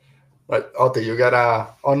 But Otto, you got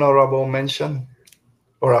a honorable mention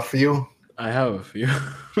or a few? I have a few.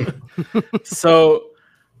 So,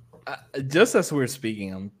 just as we're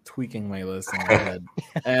speaking, I'm tweaking my list in my head,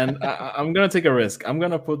 and I'm gonna take a risk. I'm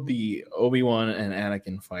gonna put the Obi-Wan and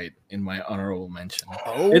Anakin fight in my honorable mention.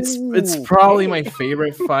 Oh, it's probably my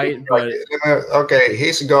favorite fight, but okay,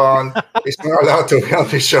 he's gone. He's not allowed to be on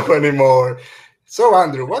the show anymore. So,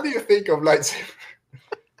 Andrew, what do you think of lightsaber?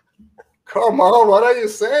 Come on, what are you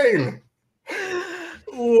saying?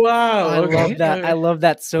 Wow. I okay. love that. I love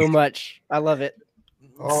that so much. I love it.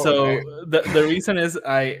 Oh, So man. the reason is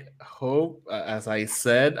I hope, as I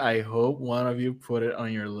said, I hope one of you put it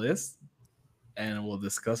on your list and we'll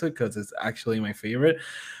discuss it because it's actually my favorite.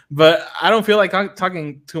 But I don't feel like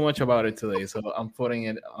talking too much about it today, so I'm putting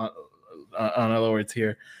it on a lower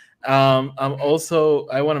tier. I'm also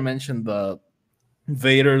I want to mention the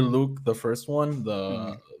Vader Luke, the first one,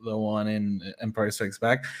 the one in Empire Strikes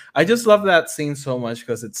Back. I just love that scene so much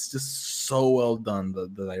because it's just so well done. The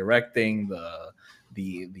directing,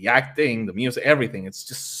 the acting, the music, everything. It's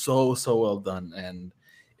just so well done, and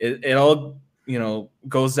it all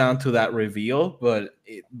goes down to that reveal. But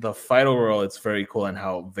the fight overall, it's very cool, and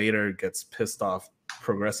how Vader gets pissed off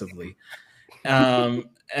progressively.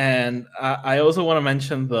 And I also want to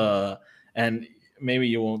mention and maybe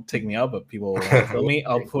you won't take me out, but people will want to kill me.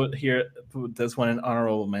 I'll put this one in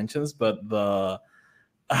honorable mentions, but the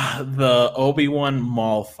Obi-Wan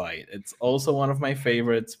Maul fight. It's also one of my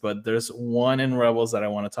favorites, but there's one in Rebels that I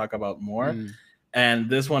want to talk about more. And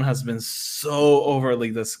this one has been so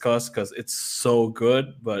overly discussed because it's so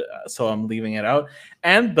good, but so I'm leaving it out.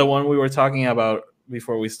 And the one we were talking about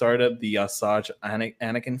before we started, the Asajj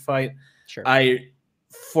Anakin fight. Sure. I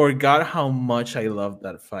forgot how much I loved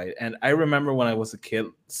that fight. And I remember when I was a kid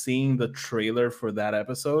seeing the trailer for that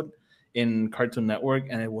episode in Cartoon Network,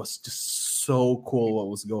 and it was just so cool what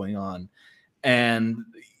was going on. And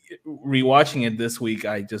rewatching it this week,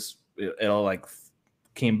 it all like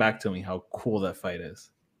came back to me how cool that fight is.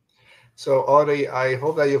 So, Audie, I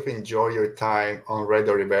hope that you've enjoyed your time on Red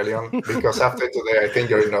Dead Rebellion, because after today, I think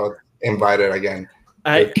you're not invited again.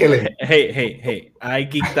 You're killing me. Hey! I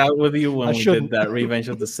geeked out with you when we did that Revenge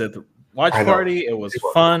of the Sith watch party. It was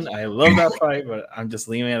fun. I love that fight, but I'm just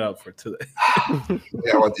leaving it up for today.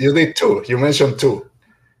 Yeah, well, you did two. You mentioned two.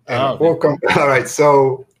 And welcome. All right.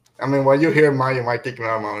 So, I mean, when you hear mine, you might kick me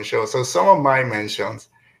out of my own show. So, some of my mentions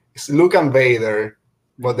is Luke and Vader,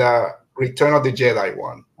 but the Return of the Jedi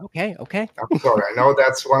one. Okay. I'm sorry. I know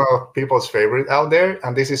that's one of people's favorite out there,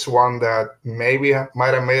 and this is one that maybe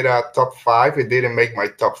might have made a top 5. It didn't make my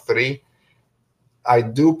top 3. I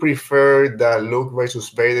do prefer the Luke versus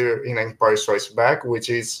Vader in Empire Strikes Back, which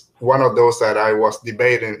is one of those that I was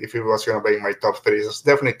debating if it was going to be in my top 3. It's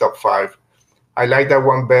definitely top 5. I like that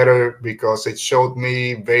one better because it showed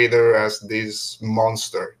me Vader as this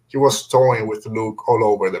monster. He was toying with Luke all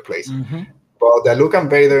over the place. Mm-hmm. But the Luke and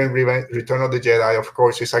Vader in Return of the Jedi, of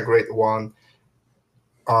course, is a great one.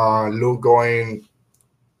 Luke going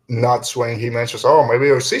nuts when he mentions, oh, maybe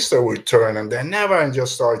your sister will turn, and then never, and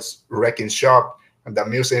just starts wrecking shop. And the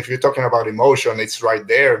music, if you're talking about emotion, it's right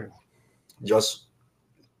there, just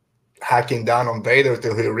hacking down on Vader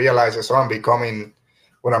till he realizes, oh, I'm becoming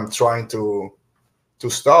what I'm trying to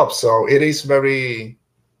stop. So it is very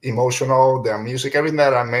emotional. The music, everything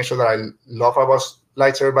that I mentioned that I love about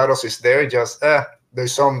lightsaber battles is there. Just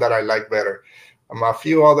there's some that I like better. A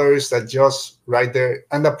few others that just right there.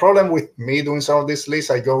 And the problem with me doing some of these lists,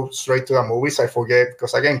 I go straight to the movies. I forget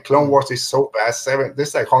because again, Clone Wars is so vast.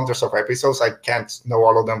 There's like hundreds of episodes. I can't know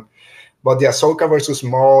all of them. But the Ahsoka versus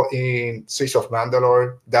Maul in Siege of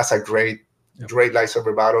Mandalore, that's a great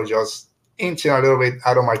lightsaber battle. Just inching a little bit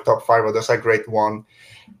out of my top 5, but that's a great one.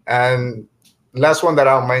 And last one that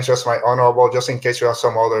I'll mention as my honorable, just in case you have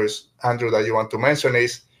some others, Andrew, that you want to mention,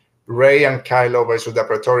 is Rey and Kylo versus the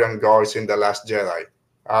Praetorian Guards in The Last Jedi.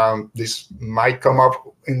 This might come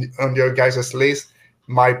up on your guys' list.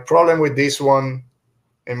 My problem with this one,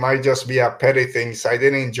 it might just be a petty thing. So I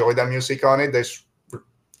didn't enjoy the music on it.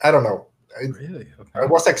 I don't know. Really? Okay. I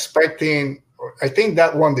was expecting, I think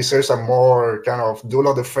that one deserves a more kind of Duel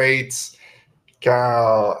of the Fates,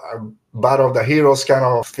 kind of Battle of the Heroes kind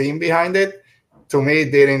of theme behind it. To me,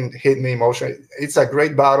 it didn't hit me emotionally. It's a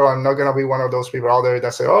great battle. I'm not going to be one of those people out there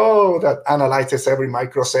that say, oh, that analyzes every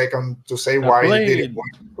microsecond to say why it didn't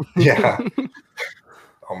win. Yeah.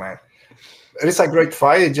 Oh, man. It's a great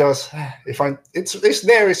fight. It just, it's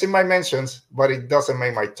there. It's in my mentions, but it doesn't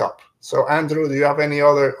make my top. So, Andrew, do you have any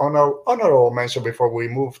other honorable mention before we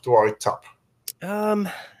move to our top?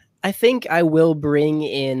 I think I will bring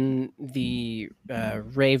in the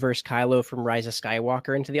Rey versus Kylo from Rise of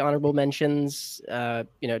Skywalker into the honorable mentions.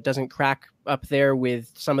 It doesn't crack up there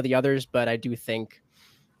with some of the others, but I do think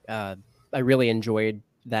I really enjoyed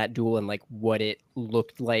that duel and like what it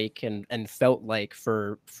looked like and felt like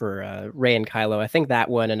for Rey and Kylo. I think that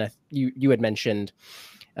one, and you had mentioned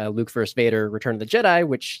Luke versus Vader, Return of the Jedi,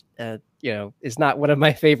 which is not one of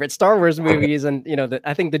my favorite Star Wars movies, and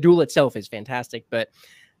I think the duel itself is fantastic, but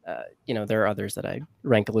there are others that I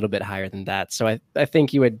rank a little bit higher than that. So I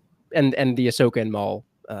think you would, and the Ahsoka and Maul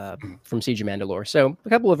from Siege of Mandalore. So a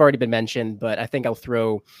couple have already been mentioned, but I think I'll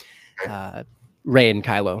throw Rey and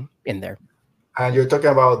Kylo in there. And you're talking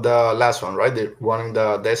about the last one, right? The one in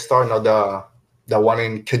the Death Star, not the one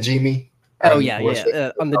in Kijimi. Oh yeah,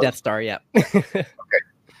 on the Death Star, yeah.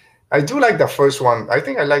 I do like the first one. I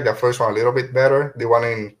think I like the first one a little bit better. The one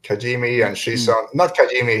in Kijimi, and she's on, not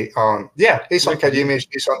Kijimi, he's on Kijimi,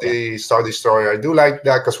 she's on the Star Destroyer. I do like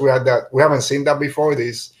that because we haven't seen that before,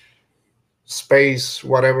 this space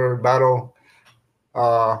whatever battle.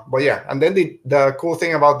 But yeah, and then the cool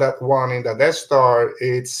thing about that one in the Death Star,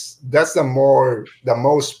 that's the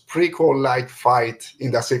most prequel-like fight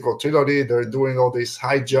in the sequel trilogy. They're doing all these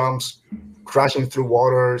high jumps, crashing through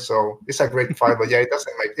water, so it's a great fight. But yeah,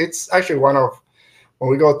 it's actually one of, when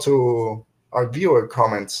we go to our viewer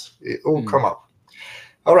comments, it will come up.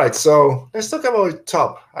 All right, so let's talk about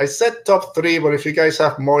top. I said top 3, but if you guys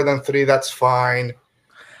have more than 3, that's fine.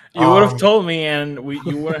 You would have told me, and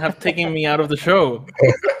you wouldn't have taken me out of the show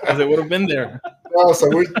because it would have been there. No, so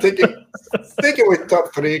we're sticking with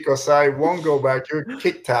top 3 because I won't go back. You're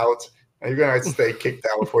kicked out. You're gonna stay kicked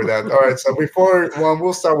out for that. All right. So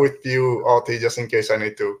we'll start with you, Oti, just in case I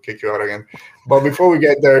need to kick you out again. But before we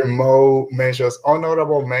get there, Mo mentions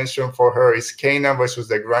honorable mention for her is Kanan versus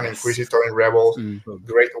the Grand Inquisitor in Rebels.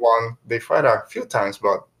 Great one. They fight a few times,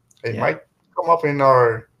 but it might come up in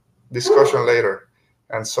our discussion later.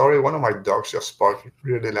 And sorry, one of my dogs just barked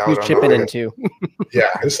really loud. He's chipping in too.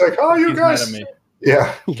 Yeah, it's like, oh, you guys. Mad at me.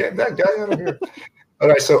 Yeah, get that guy out of here. All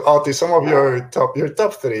right, so Oti, some of your top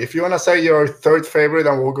 3. If you want to say your third favorite,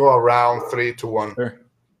 and we'll go around 3 to 1. Sure.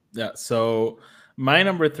 Yeah. So my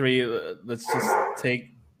number 3. Let's just take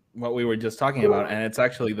what we were just talking about, and it's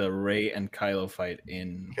actually the Rey and Kylo fight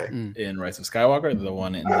in Rise of Skywalker, the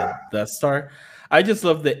one in the Death Star. I just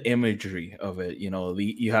love the imagery of it. You know,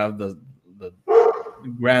 you have the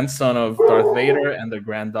grandson of Darth Vader and the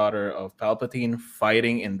granddaughter of Palpatine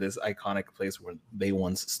fighting in this iconic place where they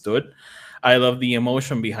once stood. I love the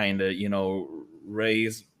emotion behind it. You know,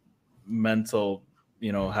 Rey's mental,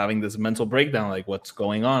 having this mental breakdown, like, what's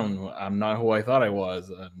going on? I'm not who I thought I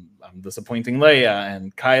was. I'm disappointing Leia.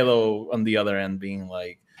 And Kylo on the other end being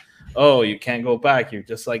like, oh, you can't go back. You're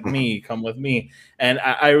just like me. Come with me. And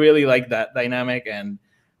I really like that dynamic. And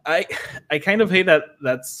I kind of hate that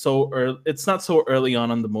that's so early. It's not so early on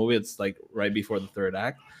in the movie. It's like right before the third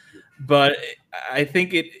act. But I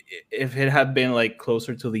think if it had been like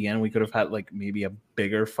closer to the end, we could have had like maybe a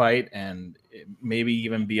bigger fight and maybe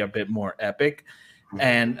even be a bit more epic.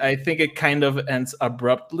 And I think it kind of ends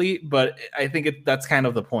abruptly, but I think that's kind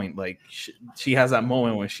of the point. Like she has that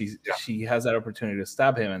moment when she has that opportunity to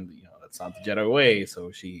stab him, and that's not the Jedi way,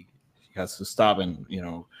 so she has to stop and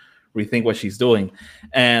rethink what she's doing.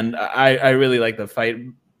 And I really like the fight,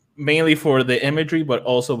 mainly for the imagery, but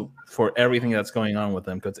also for everything that's going on with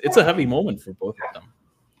them, because it's a heavy moment for both of them.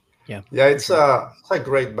 Yeah, it's a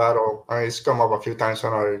great battle. It's come up a few times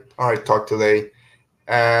on our talk today,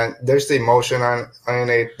 and there's the emotion in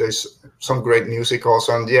it. There's some great music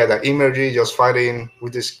also, and the imagery, just fighting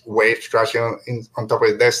with this wave crashing on top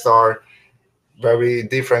of the Death Star, very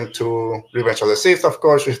different to Revenge of the Sith, of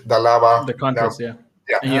course, with the lava. The contrast, Yeah.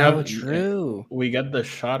 And you have true. We get the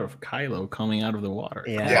shot of Kylo coming out of the water.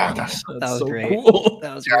 Yeah, that was so great. Cool.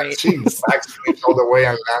 That was great. She backflips all the way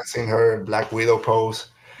and lands in her Black Widow pose.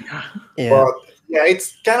 Yeah. But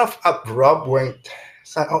it's kind of abrupt when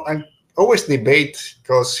I always debate,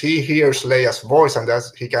 because he hears Leia's voice and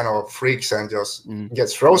he kind of freaks and just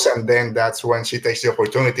gets frozen. Then that's when she takes the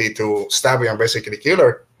opportunity to stab him and basically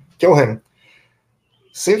kill him.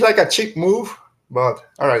 Seems like a cheap move. But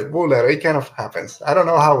all right, we'll let it. It kind of happens. I don't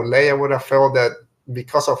know how Leia would have felt that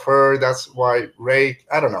because of her. That's why Rey.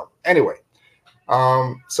 I don't know. Anyway,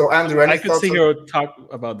 so Andrew, I could see you talk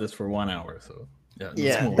about this for 1 hour. So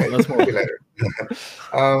let's move later.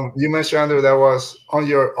 You mentioned, Andrew, that was on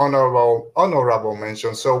your honorable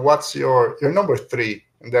mention. So what's your number 3,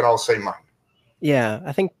 and then I'll say mine. Yeah,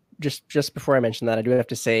 I think just before I mention that, I do have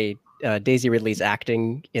to say Daisy Ridley's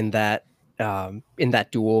acting in that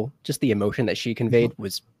duel, just the emotion that she conveyed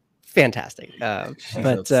was fantastic. I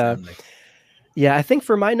think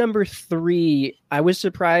for my number 3, I was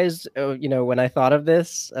surprised, when I thought of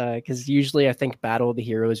this, because usually I think Battle of the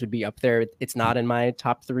Heroes would be up there. It's not in my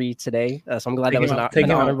top 3 today, so I'm glad that was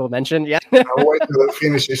an honorable mention. Yeah, I'll wait to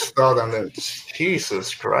finish his thought and then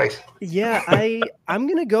Jesus Christ. Yeah, I'm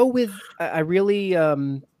gonna go with I really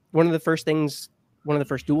one of the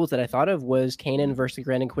first duels that I thought of was Kanan versus the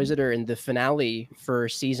Grand Inquisitor in the finale for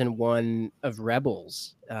season 1 of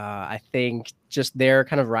Rebels. I think just their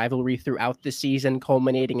kind of rivalry throughout the season,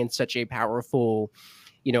 culminating in such a powerful,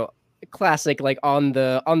 classic, like on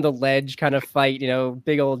the ledge kind of fight,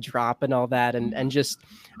 big old drop and all that, and just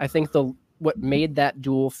I think what made that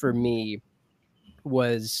duel for me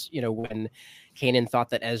was, when Kanan thought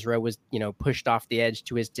that Ezra was, pushed off the edge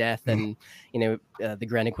to his death, and the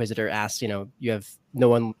Grand Inquisitor asks, you have no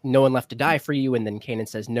one left to die for you, and then Kanan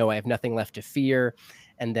says, no, I have nothing left to fear,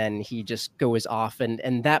 and then he just goes off,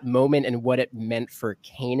 and that moment and what it meant for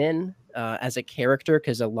Kanan as a character,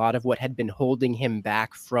 because a lot of what had been holding him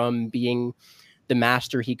back from being the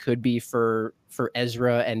master he could be for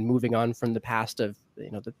Ezra, and moving on from the past of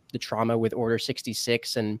the trauma with Order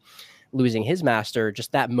 66 and losing his master,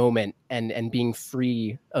 just that moment and being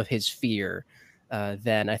free of his fear,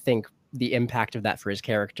 then I think the impact of that for his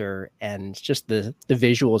character and just the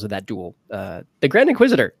visuals of that duel. The Grand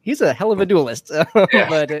Inquisitor, he's a hell of a duelist,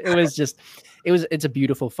 but it's a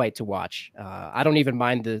beautiful fight to watch. I don't even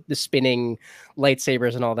mind the spinning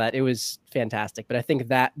lightsabers and all that. It was fantastic. But I think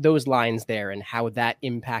that those lines there and how that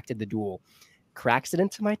impacted the duel cracks it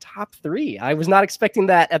into my top 3. I was not expecting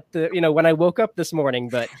that at the when I woke up this morning,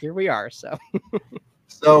 but here we are.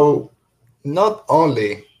 So not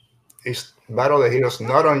only is Battle of the Heroes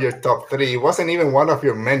not on your top 3, it wasn't even one of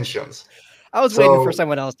your mentions. I was waiting for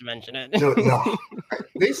someone else to mention it. No,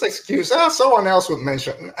 this excuse, someone else would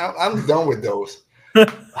mention. I'm done with those.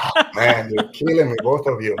 Oh, man, you're killing me, both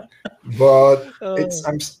of you. But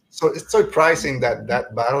it's surprising that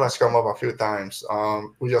battle has come up a few times.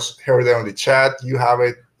 We just heard it on the chat. You have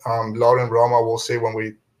it. Lauren Roma, we'll see when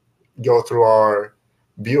we go through our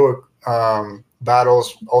viewer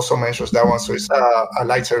battles, also mentions that one. So it's a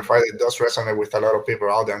lightsaber fight that does resonate with a lot of people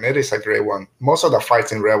out there, and it is a great one. Most of the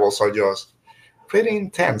fights in Rebels are just pretty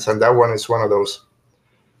intense, and that one is one of those.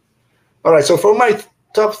 All right, so for my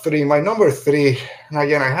top 3, my number 3, and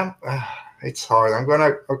again, I have, it's hard.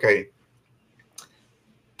 Okay.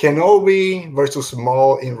 Kenobi versus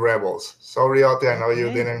Maul in Rebels. Sorry, Oti, I know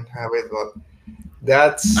you didn't have it,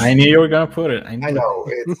 but I knew you were going to put it. I know.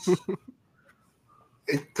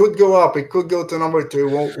 It could go up. It could go to number 2.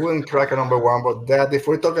 We wouldn't crack a number 1, but that, if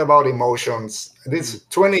we're talking about emotions, this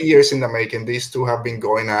 20 years in the making, these two have been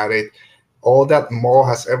going at it. All that Maul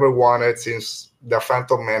has ever wanted since the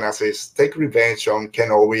Phantom Menace is take revenge on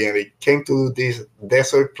Kenobi, and it came to this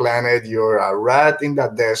desert planet. You're a rat in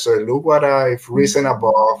that desert. Look what I've risen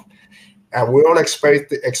above. And we're all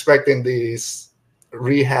expecting this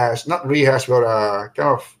not rehash, but a kind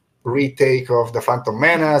of retake of the Phantom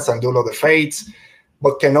Menace and Duel of the Fates.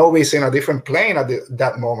 But Kenobi's in a different plane at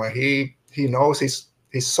that moment. He knows he's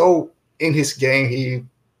so in his game. He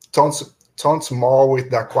taunts Maul with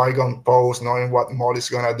the Qui-Gon pose, knowing what Maul is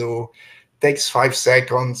going to do. Takes 5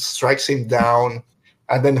 seconds, strikes him down,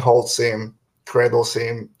 and then holds him, cradles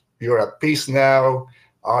him. You're at peace now.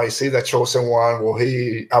 I see the Chosen One. Will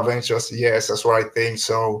he avenge us? Yes, that's what I think.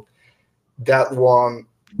 So that one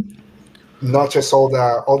notches all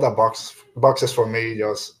the boxes for me.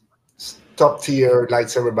 Just top tier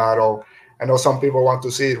lightsaber battle. I know some people want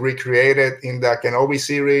to see it recreated in the Kenobi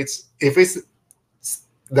series. If it's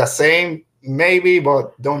the same, maybe,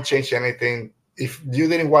 but don't change anything. If you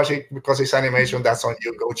didn't watch it because it's animation, that's on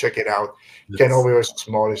you. Go check it out. Kenobi versus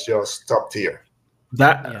Maul is just top tier.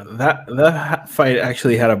 That fight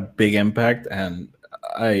actually had a big impact, and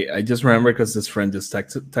I just remember because this friend just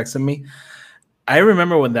texted me. I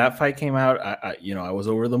remember when that fight came out, I was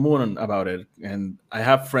over the moon about it, and I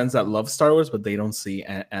have friends that love Star Wars, but they don't see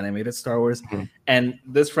animated Star Wars. Mm-hmm. And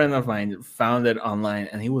this friend of mine found it online,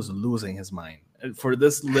 and he was losing his mind for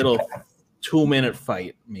this little 2-minute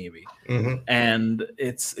fight, maybe. Mm-hmm. And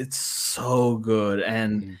it's so good.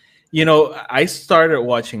 And I started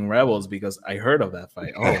watching Rebels because I heard of that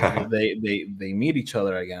fight. Oh, they meet each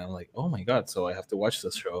other again. I'm like, oh my god! So I have to watch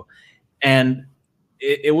this show, and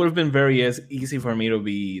it would have been very easy for me to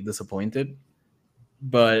be disappointed,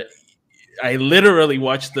 but I literally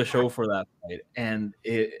watched the show for that fight, and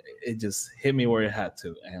it just hit me where it had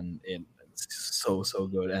to, and it's so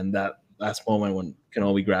good. And that last moment when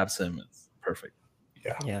Kenobi grabs him, it's perfect.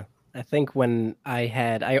 Yeah. I think when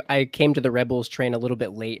I came to the Rebels train a little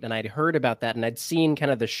bit late, and I'd heard about that, and I'd seen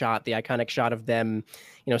kind of the iconic shot of them,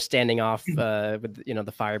 standing off with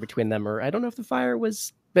the fire between them, or I don't know if the fire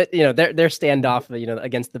was, but their standoff,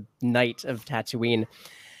 against the Knight of Tatooine.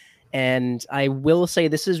 And I will say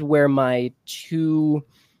this is where my two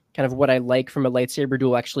kind of what I like from a lightsaber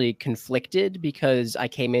duel actually conflicted, because I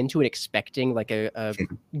came into it expecting like a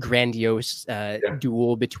grandiose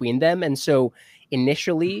duel between them, and so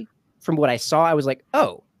initially, from what I saw, I was like,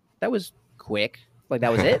 oh, that was quick. Like,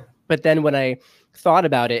 that was it. But then when I thought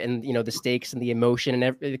about it and, the stakes and the emotion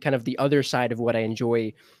and kind of the other side of what I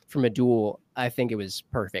enjoy from a duel, I think it was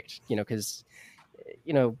perfect, because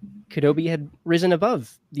Kenobi had risen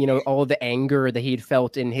above, all the anger that he'd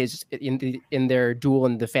felt in their duel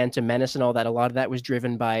in the Phantom Menace and all that. A lot of that was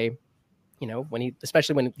driven by,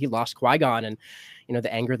 especially when he lost Qui-Gon and,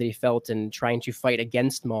 the anger that he felt and trying to fight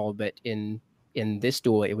against Maul. But in this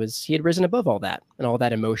duel, he had risen above all that and all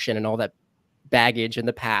that emotion and all that baggage in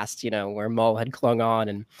the past, where Maul had clung on.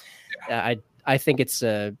 And I think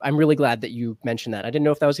I'm really glad that you mentioned that. I didn't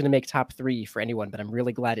know if that was going to make top 3 for anyone, but I'm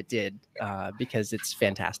really glad it did, because it's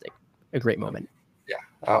fantastic. A great moment.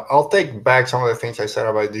 Yeah. I'll take back some of the things I said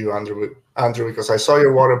about you, Andrew, because I saw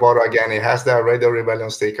your water bottle again. It has that Radio Rebellion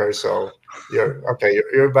sticker. So you're okay.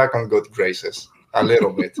 You're back on good graces a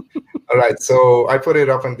little bit. All right. So I put it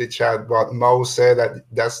up in the chat, but Mo said that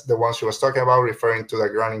that's the one she was talking about, referring to the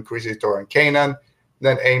Grand Inquisitor and Kanan.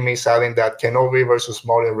 Then Amy adding that Kenobi versus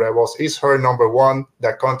Maul in Rebels is her number 1.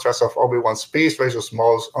 The contrast of Obi-Wan's peace versus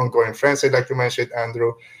Maul's ongoing frenzy, like you mentioned,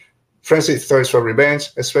 Andrew. Frenzy thirst for revenge,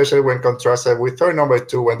 especially when contrasted with her number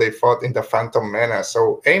 2 when they fought in the Phantom Menace.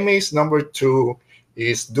 So Amy's number 2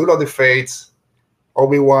 is Duel of the Fates,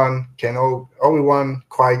 Obi-Wan,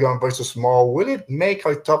 Qui-Gon versus Maul. Will it make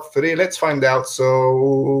our top 3? Let's find out.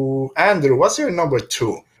 So Andrew, what's your number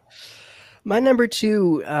 2? My number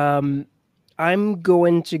 2, I'm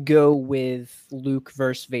going to go with Luke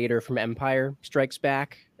versus Vader from Empire Strikes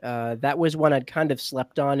Back. That was one I'd kind of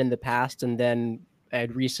slept on in the past, and then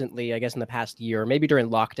I'd recently, I guess in the past year, maybe during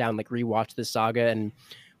lockdown, like rewatched the saga. And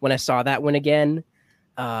when I saw that one again,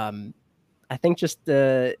 I think just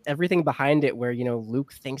everything behind it, where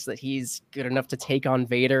Luke thinks that he's good enough to take on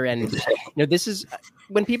Vader, and this is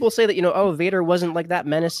when people say that oh, Vader wasn't like that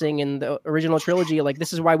menacing in the original trilogy. Like,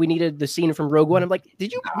 this is why we needed the scene from Rogue One. I'm like,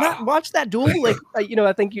 did you not watch that duel? Like,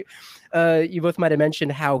 I think you both might have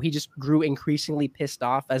mentioned how he just grew increasingly pissed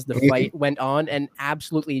off as the fight went on, and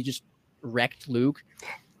absolutely just wrecked Luke.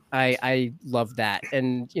 I love that,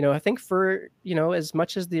 and I think for as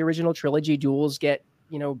much as the original trilogy duels get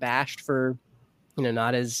bashed for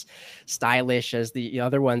not as stylish as the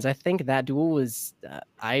other ones, I think that duel was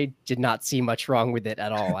I did not see much wrong with it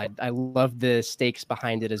at all. I love the stakes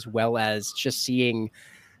behind it, as well as just seeing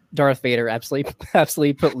Darth Vader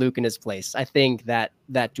absolutely put Luke in his place. I think that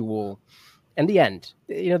duel and the end,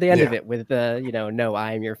 the end of it with no,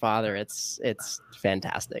 I am your father. It's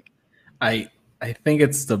fantastic. I think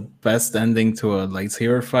it's the best ending to a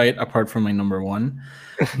lightsaber fight, apart from my number 1.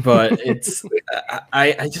 But it's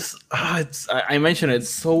I mentioned it's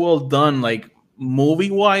so well done, like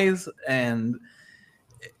movie wise, and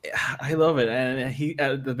I love it. And he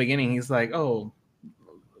at the beginning, he's like, "Oh,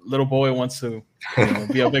 little boy wants to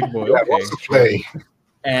be a big boy." Okay, wants to play.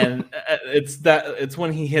 And it's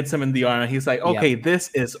when he hits him in the arm, and he's like, "Okay,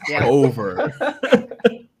 this is over."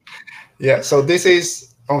 Yeah. So this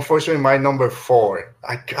is, unfortunately, my number 4.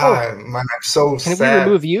 Man, I'm so sad. Can we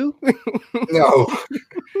remove you? No,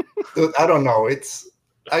 dude, I don't know. It's,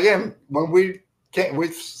 again, when we've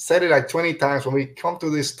said it like 20 times. When we come to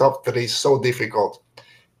this top 3, it's so difficult.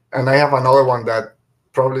 And I have another one that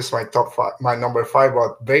probably is my top 5, my number 5.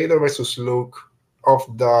 But Vader versus Luke of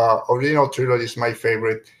the original trilogy is my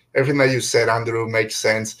favorite. Everything that you said, Andrew, makes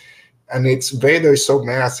sense. And Vader is so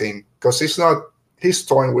menacing, because he's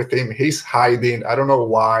toying with him. He's hiding. I don't know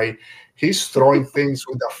why. He's throwing things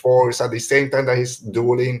with the Force at the same time that he's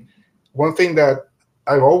dueling. One thing that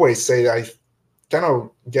I always say that I kind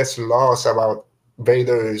of gets lost about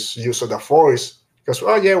Vader's use of the Force, because,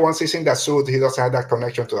 once he's in that suit, he doesn't have that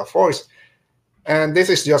connection to the Force. And this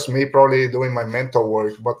is just me probably doing my mental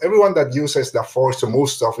work, but everyone that uses the Force to move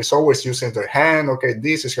stuff is always using their hand. Okay,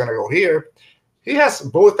 this is going to go here. He has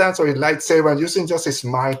both hands on his lightsaber and using just his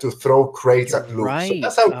mind to throw crates at Luke. Right. So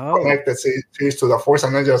that's how connected he is to the Force.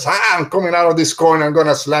 And then just, I'm coming out of this corner, I'm going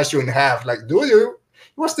to slash you in half. Like, do you?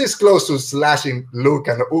 He was this close to slashing Luke,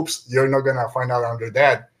 and oops, you're not going to find out under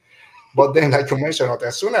that. But then, like you mentioned,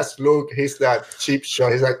 as soon as Luke hits that cheap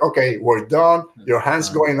shot, he's like, okay, we're done. Your hand's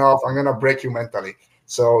going off. I'm going to break you mentally.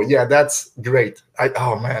 So, yeah, that's great.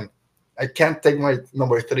 Oh, man. I can't take my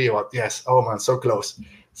number 3, but yes. Oh, man, so close.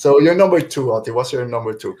 So your number 2, Oti. What's your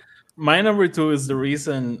number 2? My number 2 is the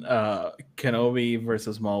reason Kenobi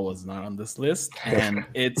versus Maul was not on this list, and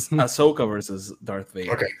it's Ahsoka versus Darth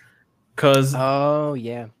Vader. Okay. Because number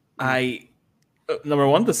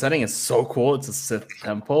 1, the setting is so cool. It's a Sith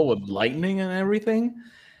temple with lightning and everything,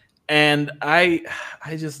 and I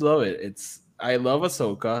just love it. I love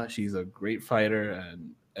Ahsoka. She's a great fighter,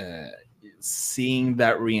 and seeing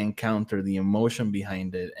that re-encounter, the emotion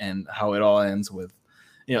behind it, and how it all ends with,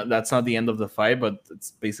 that's not the end of the fight, but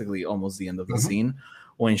it's basically almost the end of the scene,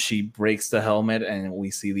 when she breaks the helmet and we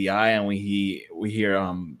see the eye, and we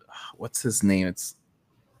hear what's his name? It's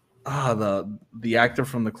the actor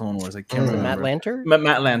from the Clone Wars. I can't Mm. remember. Matt Lanter.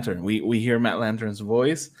 Matt Lantern. We hear Matt Lantern's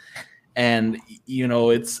voice, and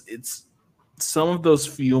it's some of those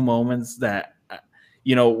few moments that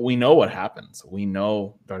we know what happens. We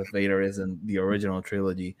know Darth Vader is in the original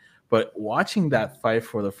trilogy, but watching that fight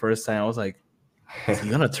for the first time, I was like, is he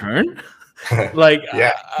gonna turn? Like,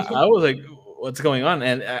 Yeah. I was like, what's going on?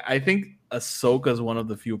 And I think Ahsoka is one of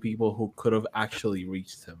the few people who could have actually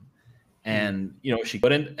reached him, and she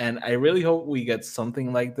couldn't. And I really hope we get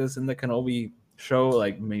something like this in the Kenobi show.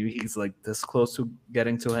 Like maybe he's like this close to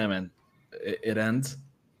getting to him, and it ends.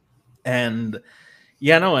 And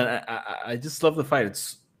yeah, no, and I just love the fight.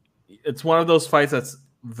 It's one of those fights that's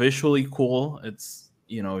visually cool. It's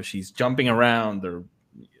she's jumping around.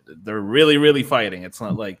 They're really really fighting. It's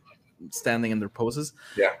not like standing in their poses.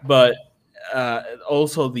 Yeah. But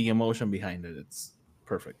also the emotion behind it. It's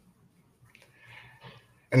perfect.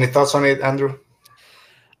 Any thoughts on it, Andrew?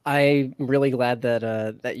 I'm really glad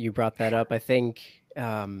that you brought that up. I think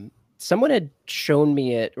someone had shown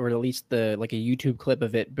me it, or at least a YouTube clip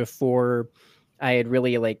of it before I had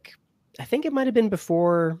really I think it might have been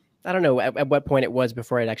before. I don't know at what point it was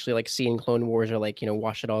before I'd actually seen Clone Wars or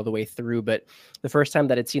watch it all the way through. But the first time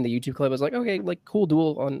that I'd seen the YouTube clip, I was like, okay, cool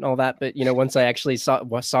duel on all that. But once I actually saw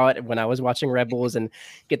it when I was watching Rebels and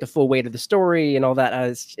get the full weight of the story and all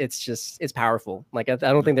that, it's powerful. I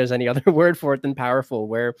don't think there's any other word for it than powerful.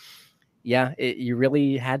 Where you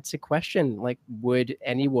really had to question would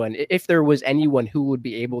anyone, if there was anyone who would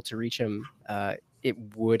be able to reach him, it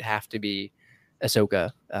would have to be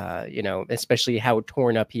Ahsoka, especially how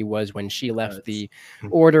torn up he was when she left the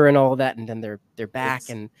Order and all that, and then they're back,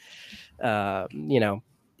 and I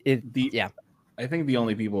think the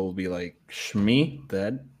only people will be like Shmi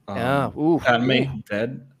dead, Padme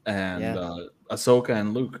dead, and Ahsoka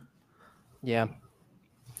and Luke. Yeah,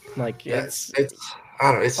 it's I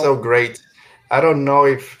don't know, it's so great. I don't know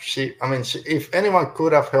if if anyone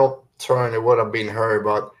could have helped turn, it would have been her,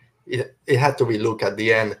 but it had to be Luke at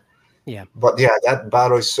the end. Yeah. But yeah, that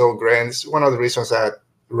battle is so grand. It's one of the reasons that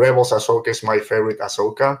Rebels Ahsoka is my favorite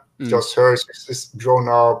Ahsoka. Just her, she's grown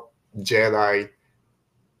up Jedi.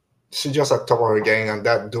 She's just at top of her game, and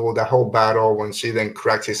that whole battle when she then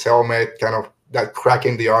cracks his helmet, kind of that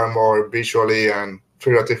cracking the armor visually and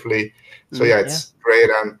figuratively. So it's great.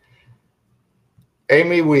 And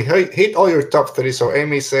Amy, we hit all your top three. So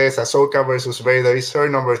Amy says Ahsoka versus Vader is her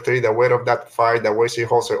number 3. The weight of that fight, the way she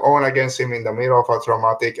holds her own against him in the middle of a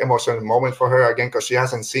traumatic, emotional moment for her, again, because she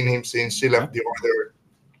hasn't seen him since she left the Order.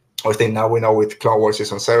 I think now we know with Clone Wars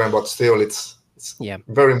Season 7, but still it's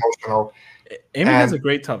very emotional. Amy has a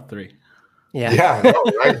great top 3. Yeah. Yeah, no,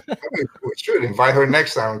 right? We should invite her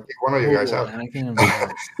next time. One of you guys out.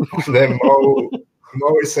 Then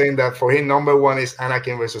Mo is saying that for him, number 1 is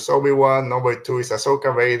Anakin versus Obi-Wan. Number 2 is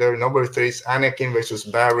Ahsoka Vader. Number 3 is Anakin versus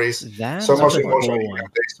Varys. So much emotion.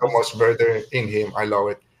 There's so much Vader in him. I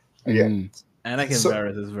love it. Yeah. Anakin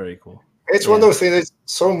Varys is very cool. It's one of those things. There's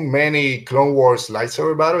so many Clone Wars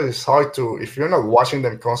lightsaber battles. It's hard to, if you're not watching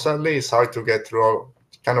them constantly, it's hard to get through,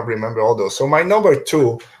 kind of remember all those. So my number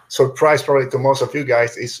 2, surprise probably to most of you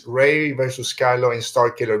guys, is Rey versus Kylo in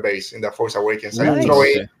Starkiller Base in The Force Awakens. Nice. I throw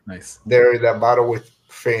in there the battle with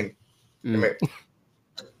Finn.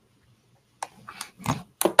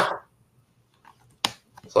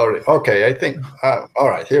 Sorry. Okay, I think. All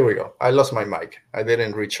right, here we go. I lost my mic. I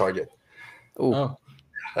didn't recharge it. Oh,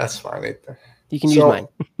 that's fine. You can use mine.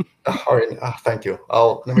 All right. Thank you.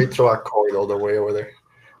 Let me throw a cord all the way over there.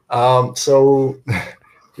 So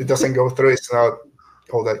it doesn't go through. It's not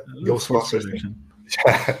all that Ghostbusters.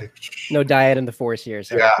 No diet in the Force here.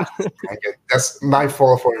 So. Yeah, that's my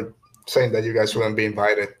fault for saying that you guys wouldn't be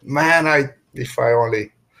invited. Man, if I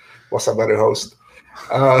only was a better host.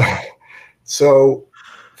 So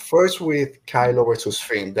first with Kylo versus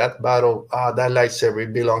Finn, that battle, that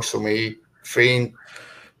lightsaber belongs to me. Finn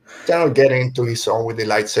kind of getting into his own with the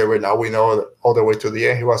lightsaber. Now we know all the way to the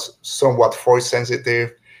end he was somewhat force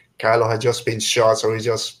sensitive. Kylo had just been shot, so he's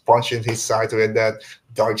just punching his side to get that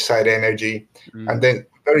dark side energy. And then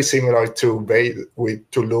very similar to Vader,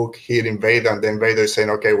 to Luke hitting Vader, and then Vader saying,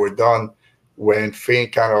 okay, we're done. When Finn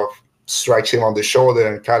kind of strikes him on the shoulder,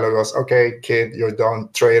 and Kylo goes, okay, kid, you're done,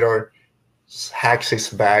 traitor, hacks his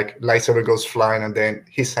back, lightsaber goes flying, and then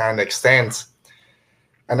his hand extends.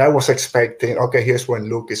 And I was expecting, okay, here's when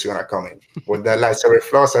Luke is going to come in. When that lightsaber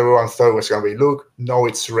flies, everyone thought it was going to be Luke. No,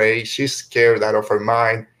 it's Rey. She's scared out of her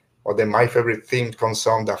mind. Or then my favorite theme comes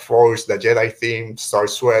on, the Force, the Jedi theme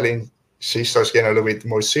starts swelling. She starts getting a little bit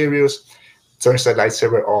more serious, turns the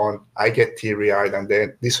lightsaber on. I get teary-eyed, and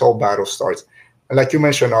then this whole battle starts. And like you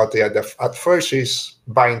mentioned, Audrey, at first she's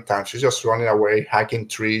buying time. She's just running away, hacking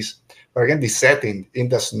trees. But again, the setting in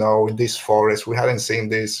the snow, in this forest, we hadn't seen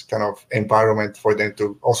this kind of environment for them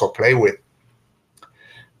to also play with.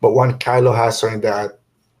 But when Kylo has her in that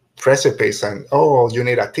precipice and, oh, you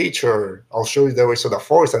need a teacher, I'll show you the ways of the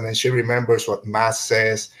Force. And then she remembers what Matt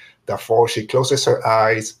says, the Force. She closes her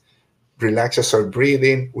eyes, relaxes her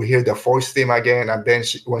breathing. We hear the Force theme again. And then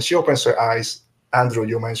when she opens her eyes, Andrew,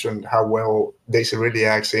 you mentioned how well Daisy really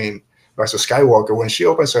acts in Rise of Skywalker. When she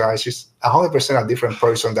opens her eyes, she's 100% a different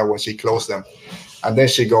person than when she closed them. And then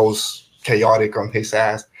she goes chaotic on his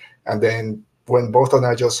ass. And then when both of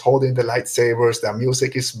them are just holding the lightsabers, the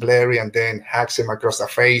music is blurry, and then hacks him across the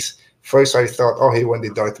face. First, I thought, oh, he went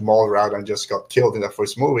the Darth Maul route and just got killed in the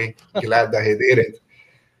first movie. Glad that he didn't.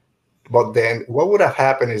 But then what would have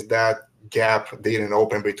happened is that gap didn't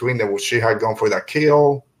open between them. Would she have gone for the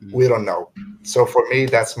kill? We don't know. So for me,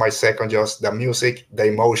 that's my second. Just the music, the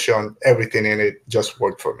emotion, everything in it just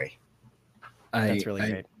worked for me. That's really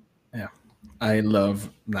great. Yeah, I love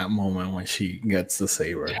that moment when she gets the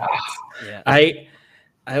saber. Yeah. I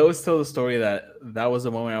always tell the story that was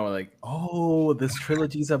the moment I was like, oh, this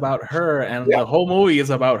trilogy is about her, and the whole movie is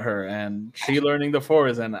about her, and she learning the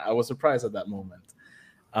Force, and I was surprised at that moment.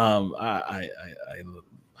 I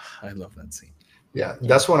love that scene. Yeah,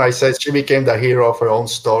 that's when I said she became the hero of her own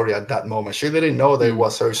story at that moment. She didn't know that it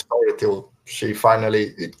was her story till she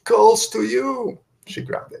finally, it calls to you. She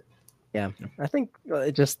grabbed it. Yeah, I think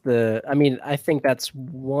I think that's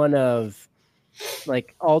one of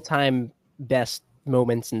like all-time best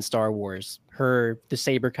moments in Star Wars. The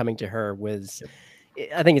saber coming to her was,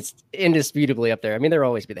 I think it's indisputably up there. I mean, there'll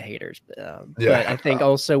always be the haters, but I think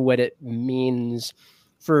also what it means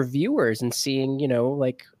for viewers and seeing,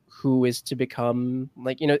 like who is to become,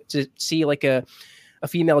 like, to see like a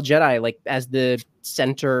female Jedi like as the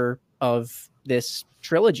center of this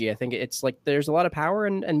trilogy. I think it's like there's a lot of power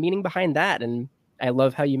and meaning behind that. And I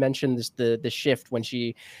love how you mentioned this, the shift when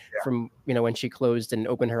she from when she closed and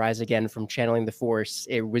opened her eyes again from channeling the Force.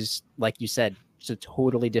 It was, like you said, just a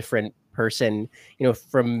totally different person,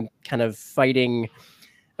 from kind of fighting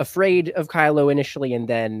afraid of Kylo initially, and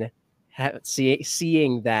then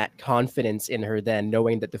seeing that confidence in her, then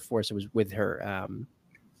knowing that the Force was with her.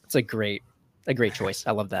 It's a great choice.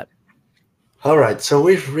 I love that. All right, so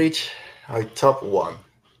we've reached our top one.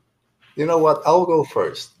 You know what? I'll go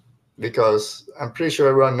first because I'm pretty sure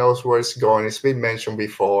everyone knows where it's going. It's been mentioned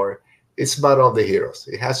before. It's Battle of the Heroes.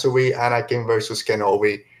 It has to be Anakin versus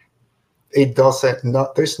Kenobi.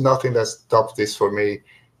 There's nothing that stops this for me.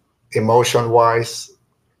 Emotion-wise,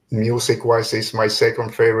 music-wise, it's my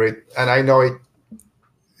second favorite. And I know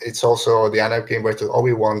it's also the Anakin versus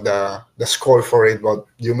Obi-Wan, the score for it, but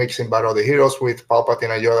you mix in Battle of the Heroes with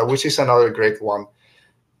Palpatine and Yoda, which is another great one.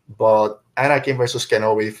 But Anakin versus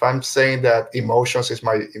Kenobi, if I'm saying that emotions is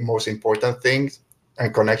my most important thing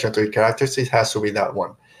and connection to the characters, it has to be that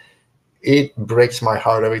one. It breaks my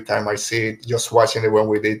heart every time I see it. Just watching it when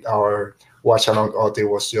we did our watch along, it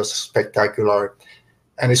was just spectacular.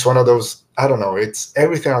 And it's one of those, I don't know, it's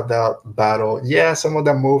everything about battle. Yeah, some of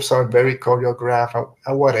the moves are very choreographed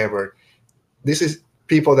and whatever. This is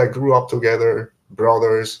people that grew up together,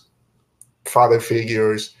 brothers, father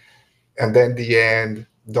figures, and then the end,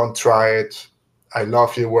 don't try it. I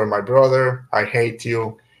love you, we're my brother. I hate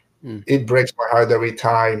you. It breaks my heart every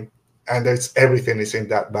time. And everything is in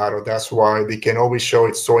that battle. That's why the Kenobi show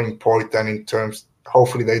is so important in terms,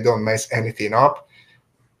 hopefully they don't mess anything up.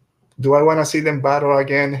 Do I want to see them battle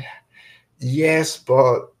again? Yes,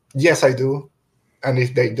 I do. And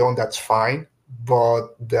if they don't, that's fine.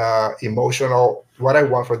 But the emotional, what I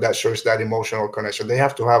want for that show is that emotional connection. They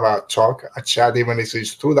have to have a talk, a chat, even if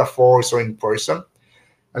it's through the Force or in person.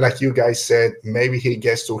 And like you guys said, maybe he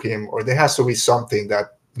gets to him, or there has to be something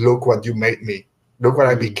that, look what you made me. Look what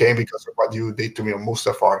I became because of what you did to me on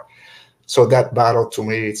Mustafar. So that battle, to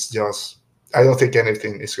me, it's just, I don't think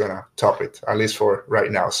anything is going to top it, at least for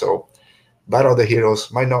right now. So Battle of the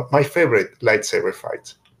Heroes, my favorite lightsaber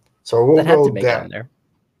fight. So we'll go there.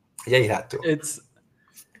 Yeah, you had to. It's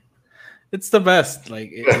the best.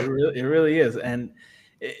 Like it really is. And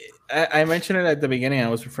I mentioned it at the beginning. I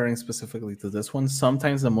was referring specifically to this one.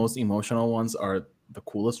 Sometimes the most emotional ones are the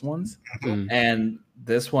coolest ones. And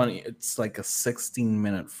this one, it's like a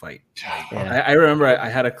 16-minute fight. I remember I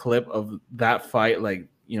had a clip of that fight, like,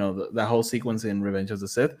 that whole sequence in Revenge of the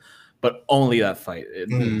Sith, but only that fight. It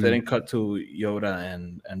didn't cut to Yoda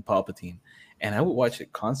and Palpatine. And I would watch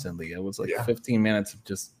it constantly. It was like 15 minutes of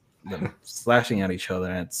just them slashing at each other.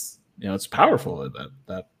 And it's powerful.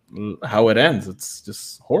 That how it ends, it's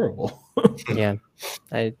just horrible. Yeah.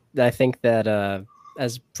 I think that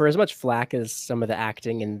as much flack as some of the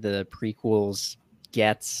acting in the prequels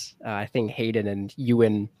gets, I think Hayden and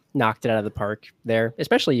Ewan knocked it out of the park there,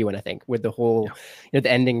 especially Ewan, I think, with the whole, the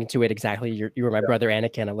ending to it. Exactly. You were my brother,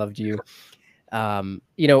 Anakin. I loved you.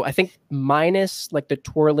 I think minus like the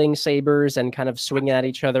twirling sabers and kind of swinging at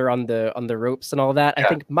each other on the ropes and all that. I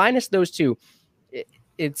think minus those two,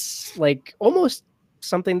 it's like almost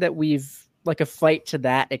something that we've like a fight to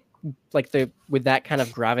that, with that kind of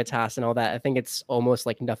gravitas and all that. I think it's almost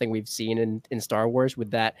like nothing we've seen in Star Wars,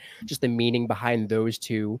 with that, just the meaning behind those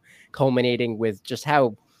two, culminating with just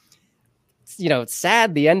how,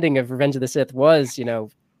 sad the ending of Revenge of the Sith was,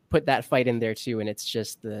 put that fight in there too. And it's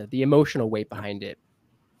just the emotional weight behind it.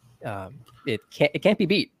 It can't be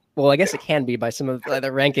beat. Well, I guess it can be by some of the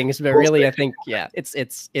other rankings, but really, I think,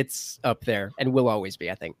 it's up there and will always be,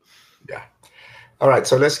 I think. Yeah. All right,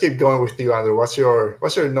 so let's keep going with you, Andrew. What's your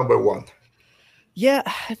number one? Yeah,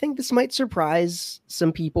 I think this might surprise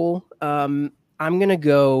some people. I'm gonna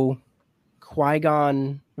go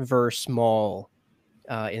Qui-Gon versus Maul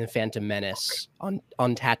in Phantom Menace on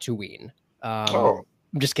Tatooine. I'm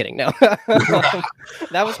just kidding. No,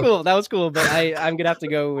 that was cool. That was cool. But I'm gonna have to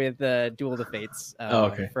go with Duel of the Fates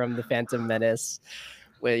from the Phantom Menace.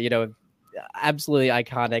 Where absolutely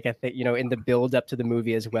iconic. I think in the build up to the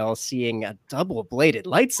movie as well, seeing a double bladed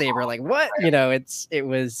lightsaber, like what it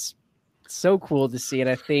was so cool to see. And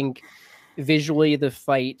I think visually the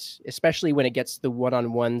fight, especially when it gets the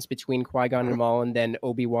one-on-ones between Qui-Gon and Maul, and then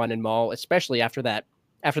Obi-Wan and Maul, especially after that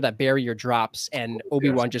barrier drops and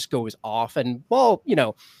Obi-Wan just goes off, and Maul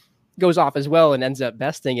goes off as well and ends up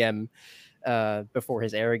besting him before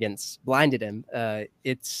his arrogance blinded him. I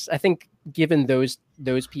think given those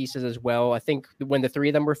pieces as well, I think when the three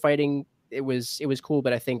of them were fighting, it was cool,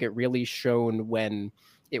 but I think it really shone when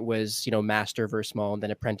it was Master versus Maul and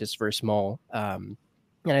then Apprentice versus Maul. And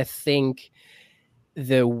I think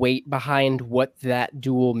the weight behind what that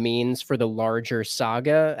duel means for the larger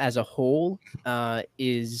saga as a whole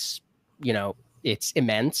is it's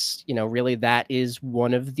immense. Really, that is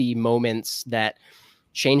one of the moments that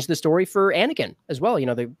changed the story for Anakin as well.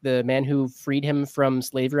 The man who freed him from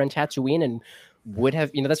slavery on Tatooine, and would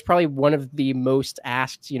have, that's probably one of the most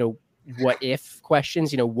asked, what if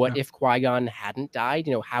questions, what if Qui-Gon hadn't died,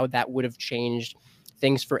 how that would have changed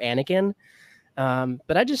things for Anakin.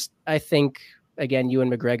 But I think, again, Ewan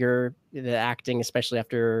McGregor, the acting, especially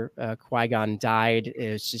after Qui-Gon died,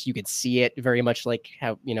 is just, you could see it very much like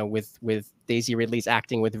how, with Daisy Ridley's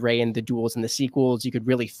acting with Rey in the duels and the sequels, you could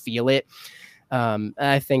really feel it.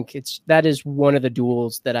 I think that is one of the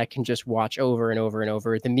duels that I can just watch over and over and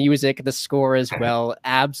over. The music, the score as well,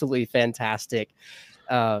 absolutely fantastic.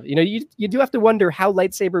 You do have to wonder how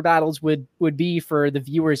lightsaber battles would be for the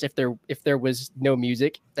viewers if there was no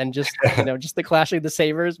music and just just the clashing of the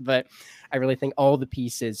sabers. But I really think all the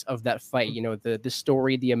pieces of that fight, the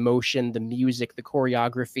story, the emotion, the music, the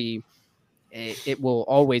choreography, it will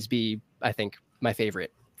always be, I think, my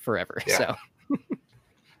favorite forever. Yeah. So.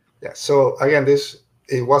 Yeah. So again,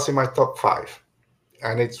 it was in my top 5,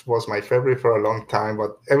 and it was my favorite for a long time.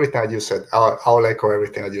 But everything that you said, I'll echo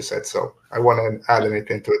everything that you said. So I want to add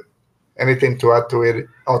anything to it. Anything to add to it,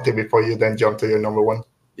 Oti, before you then jump to your number one?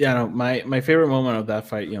 Yeah, no, my favorite moment of that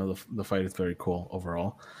fight, the fight is very cool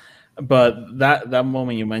overall. But that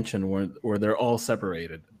moment you mentioned where they're all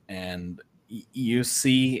separated and you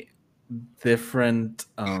see different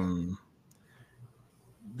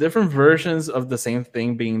versions of the same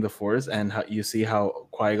thing being the Force, and how you see how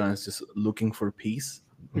Qui-Gon is just looking for peace,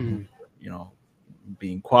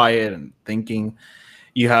 being quiet and thinking.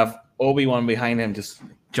 You have Obi-Wan behind him just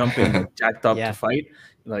jumping jacked up to fight,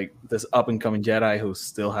 like this up-and-coming Jedi who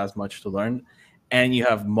still has much to learn. And you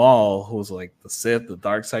have Maul, who's like the Sith, the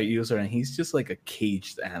dark side user, and he's just like a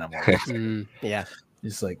caged animal.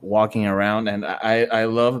 Just like walking around. And I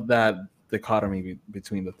love that dichotomy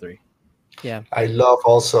between the three. Yeah, I love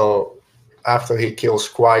also after he kills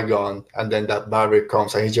Qui-Gon and then that barrier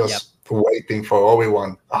comes and he's just waiting for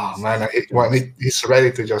Obi-Wan. Oh man, when he's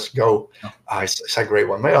ready to just go. It's a great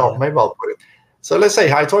one. Maybe I'll put it. So let's say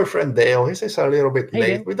hi to our friend Dale. He says a little bit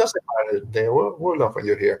late. It doesn't matter, Dale. We'll love when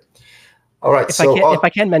you're here. All right. If I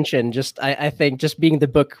can mention, just I think, just being the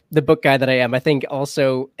book guy that I am, I think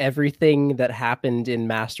also everything that happened in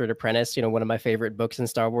Master and Apprentice, one of my favorite books in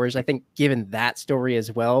Star Wars, I think given that story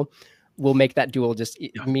as well, will make that duel just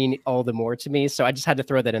mean all the more to me. So I just had to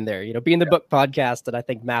throw that in there. Being the book podcast, that I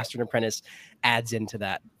think Master and Apprentice adds into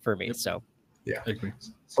that for me. So Yeah. I agree.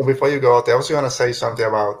 So before you go, I was going to say something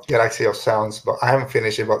about Galaxy of Sounds, but I haven't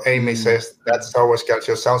finished it. But Amy says that Star Wars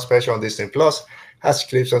Galaxy of Sounds special on Disney Plus has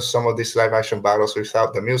clips of some of these live action battles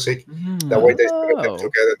without the music. The way they put them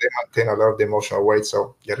together, they maintain a lot of the emotional weight.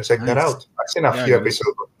 So you gotta check that out. I've seen a few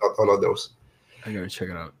episodes, but not all of those. I gotta check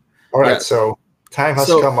it out. All right, so time has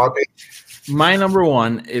come up. My number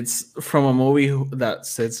one, it's from a movie that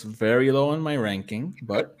sits very low in my ranking,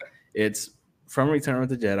 but it's from Return of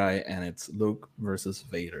the Jedi, and it's Luke versus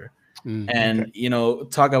Vader. And you know,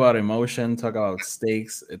 talk about emotion, talk about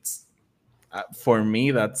stakes. It's for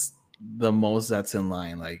me, that's the most that's in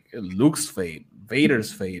line. Like Luke's fate,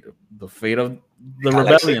 Vader's fate, the fate of the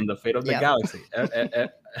rebellion, the fate of the galaxy.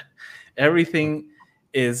 Everything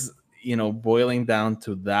is, you know, boiling down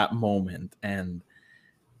to that moment. And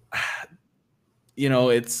you know,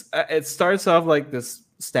 it starts off like this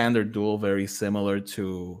standard duel, very similar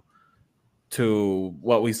to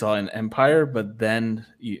what we saw in Empire, but then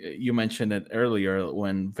you mentioned it earlier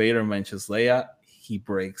when Vader mentions Leia, he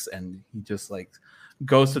breaks and he just like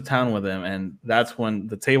goes to town with him, and that's when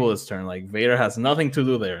the table is turned. Like Vader has nothing to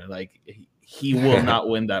do there. Like he will not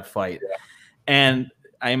win that fight. And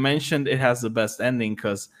I mentioned it has the best ending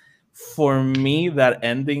because for me, that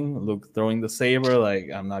ending, Luke throwing the saber, like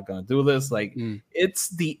I'm not gonna do this. Like it's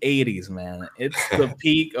the 80s, man. It's the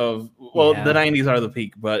peak of the 90s are the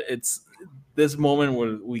peak, but it's this moment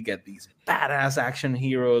where we get these badass action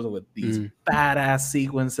heroes with these badass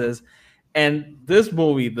sequences. And this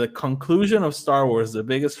movie, the conclusion of Star Wars, the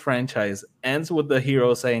biggest franchise, ends with the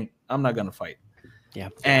hero saying, I'm not gonna fight. Yeah.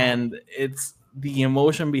 And it's the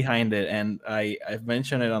emotion behind it. And I've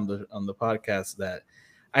mentioned it on the podcast that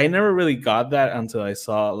I never really got that until I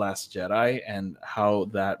saw Last Jedi and how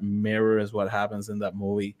that mirrors what happens in that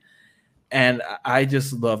movie. And I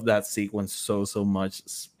just love that sequence so much,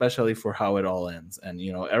 especially for how it all ends. And,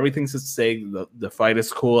 you know, everything's at stake. The fight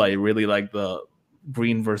is cool. I really like the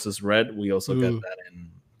green versus red. We also get that in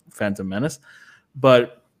Phantom Menace.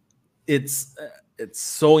 But it's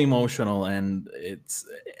so emotional, and it's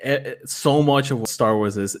so much of what Star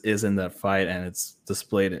Wars is in that fight, and it's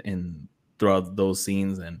displayed throughout those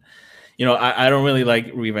scenes. And, you know, I don't really like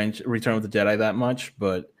Return of the Jedi that much,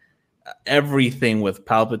 but everything with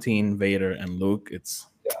Palpatine, Vader, and Luke, it's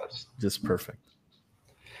just perfect.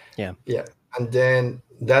 Yeah. And then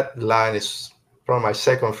that line is probably my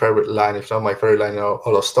second favorite line, if not my favorite line of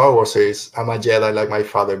all of Star Wars, is I'm a Jedi like my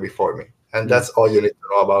father before me. And that's all you need to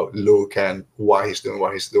know about Luke and why he's doing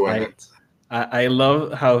what he's doing. I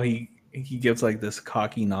love how he gives like this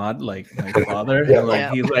cocky nod, like my father. And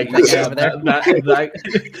like he's like, that but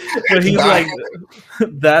he's like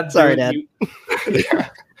that. Sorry, Dad.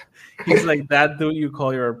 He's like that dude you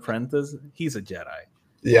call your apprentice. He's a Jedi.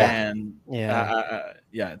 And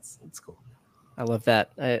it's cool. I love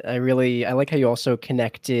that. I like how you also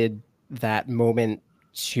connected that moment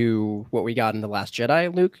to what we got in The Last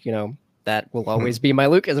Jedi, Luke. You know, that will always be my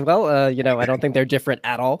Luke as well. You know, I don't think they're different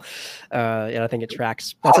at all. I think it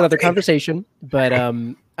tracks. That's another conversation. But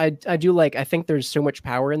I do like, I think there's so much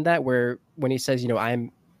power in that, where when he says, you know,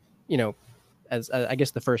 I'm, you know, as I guess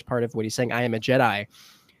the first part of what he's saying, I am a Jedi.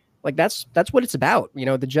 Like that's what it's about. You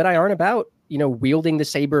know, the Jedi aren't about, you know, wielding the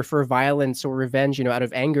saber for violence or revenge, you know, out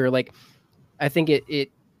of anger. Like I think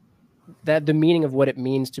that the meaning of what it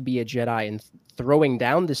means to be a Jedi and throwing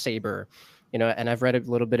down the saber, you know, and I've read a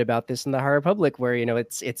little bit about this in the High Republic, where, you know,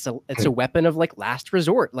 it's a weapon of like last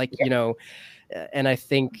resort, like, you know, and I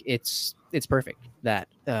think it's perfect that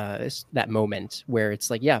that moment where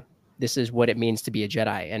it's like, yeah, this is what it means to be a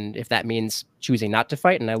Jedi. And if that means choosing not to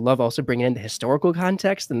fight, and I love also bringing in the historical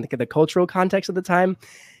context and the cultural context of the time,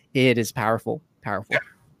 it is powerful. Yeah.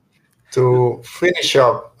 To finish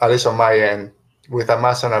up, at least on my end, with a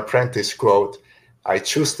Master and Apprentice quote, I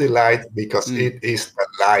choose the light because it is the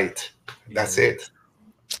light. That's it.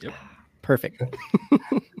 Yep. Perfect. All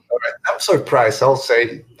right. I'm surprised. I'll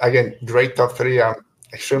say, again, great top three. I'm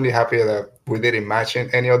extremely happy that we didn't match in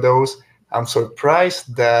any of those. I'm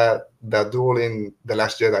surprised that the duel in The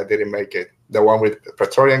Last Jedi didn't make it. The one with the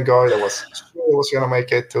Praetorian Guard that was going to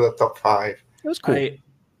make it to the top 5. It was cool.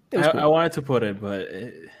 I wanted to put it, but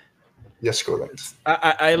yes, correct.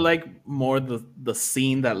 I like more the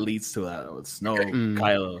scene that leads to that with Snow,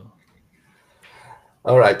 Kylo.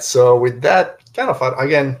 All right. So with that, kind of fun.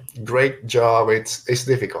 Again, great job. It's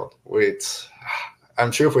difficult.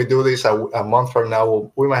 I'm sure if we do this a month from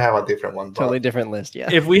now, we might have a different one. Totally different list, yeah.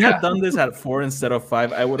 If we had done this at 4 instead of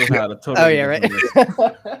 5, I would have had a totally different list.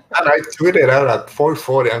 And I tweeted out at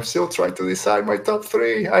 4:40. I'm still trying to decide my top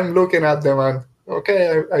 3. I'm looking at them and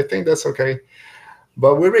okay, I think that's okay.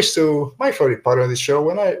 But we reached to my favorite part of the show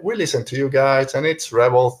when we listen to you guys, and it's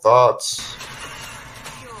Rebel Thoughts.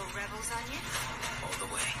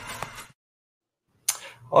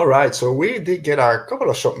 All right, so we did get a couple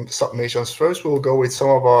of submissions. First, we'll go with some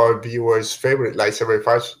of our viewers' favorite lightsaber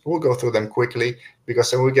fights. We'll go through them quickly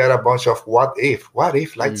because then we get a bunch of what if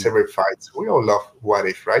lightsaber fights. We all love what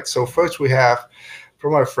if, right? So first we have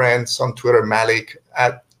from our friends on Twitter, Malik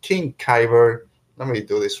at King Kyber. Let me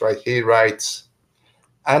do this right. He writes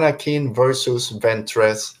Anakin versus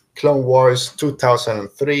Ventress, Clone Wars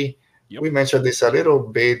 2003. Yep. We mentioned this a little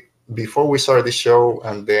bit before we started the show,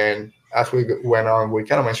 and then as we went on, we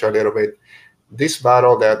kind of mentioned a little bit. This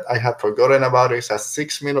battle that I had forgotten about is a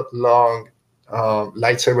 6 minute long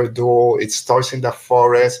lightsaber duel. It starts in the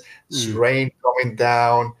forest, it's rain coming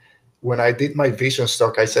down. When I did my vision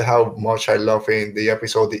stock, I said how much I love in the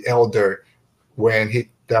episode The Elder when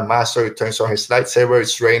the master turns on his lightsaber,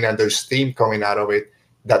 it's rain and there's steam coming out of it.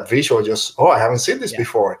 That visual just, I haven't seen this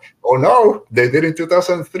before. Oh no, they did in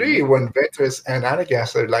 2003 when Ventress and Anakin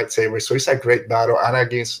has their lightsabers. So it's a great battle.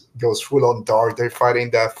 Anakin goes full on dark. They're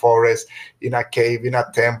fighting the forest, in a cave, in a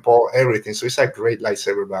temple, everything. So it's a great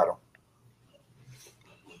lightsaber battle.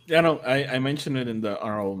 Yeah, no, I mentioned it in the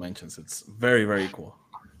honorable mentions. It's very, very cool.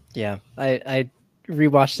 Yeah, I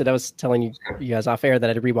rewatched it. I was telling you guys off air that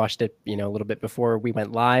I rewatched it, a little bit before we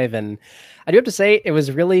went live, and I do have to say it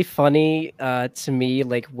was really funny to me,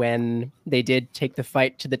 like when they did take the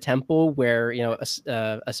fight to the temple, where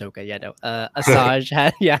Ahsoka, Asajj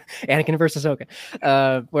had Anakin versus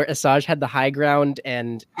Ahsoka, where Asajj had the high ground,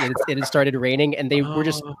 and it had started raining, and they were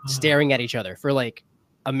just staring at each other for like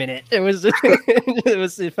a minute. It was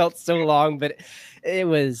it felt so long, but it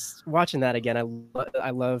was watching that again.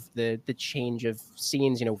 I love the change of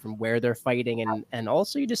scenes, from where they're fighting, and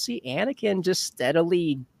also you just see Anakin just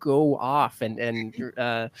steadily go off, and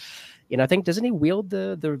I think doesn't he wield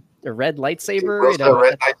the red lightsaber?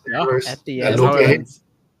 At the end.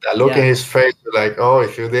 That look in his face, like,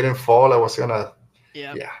 if you didn't fall, I was gonna.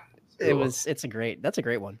 Yeah. That's a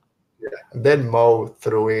great one. Yeah. And then Mo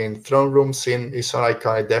threw in throne room scene is an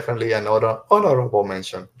iconic, definitely another honorable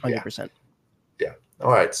mention. 100%. Yeah. All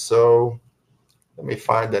right. So let me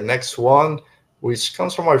find the next one, which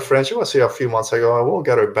comes from my friend. She was here a few months ago. I will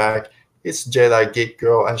get her back. It's Jedi Geek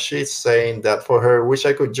Girl, and she's saying that for her, wish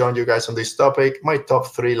I could join you guys on this topic. My top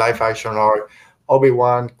 3 live action are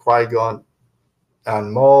Obi-Wan, Qui-Gon,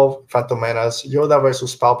 and Maul, Phantom Menace, Yoda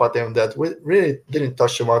versus Palpatine, that we really didn't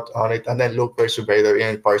touch too much on it, and then Luke versus Vader in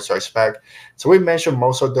Empire Strikes Back. So we mentioned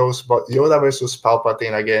most of those, but Yoda versus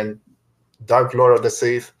Palpatine, again, Dark Lord of the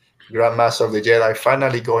Sith, Grandmaster of the Jedi,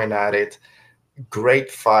 finally going at it.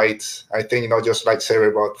 Great fight. I think not just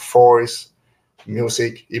lightsaber, but force,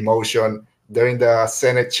 music, emotion. They're in the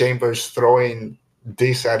Senate chambers throwing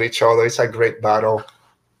this at each other. It's a great battle.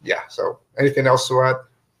 Yeah, so anything else to add?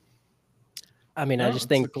 I mean, I just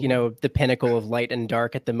think, the pinnacle of light and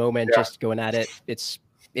dark at the moment, just going at it. It's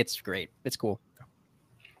great. It's cool.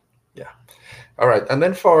 Yeah. All right. And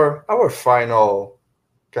then for our final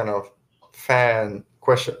kind of fan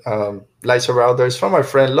question, lightsaber out there is from my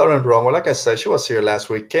friend Lauren Romo. Like I said, she was here last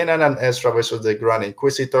week. Kanan and Ezra versus the Grand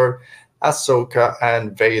Inquisitor, Ahsoka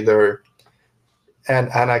and Vader and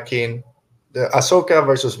Anakin. The Ahsoka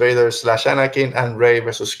versus Vader / Anakin, and Rey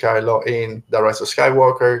versus Kylo in The Rise of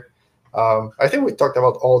Skywalker. I think we talked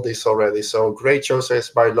about all this already. So great choices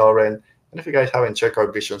by Lauren. And if you guys haven't checked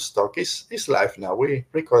our Vision stock, it's live now. We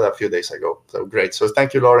recorded a few days ago. So great. So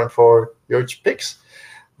thank you, Lauren, for your picks.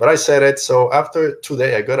 But I said it. So after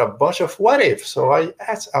today, I got a bunch of what if. So I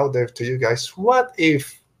asked out there to you guys, what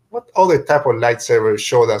other type of lightsaber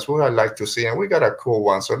showdowns would I like to see? And we got a cool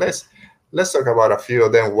one. So let's talk about a few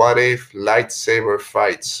of them. What if lightsaber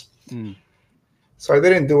fights? So I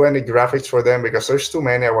didn't do any graphics for them because there's too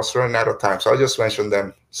many. I was running out of time. So I'll just mention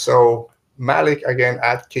them. So Malik, again,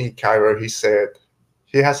 at King Kyber, he said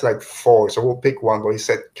he has like 4. So we'll pick one. But he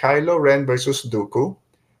said Kylo Ren versus Dooku,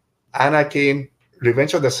 Anakin,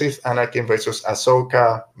 Revenge of the Sith, Anakin versus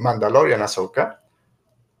Ahsoka, Mandalorian Ahsoka,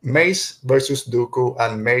 Mace versus Dooku,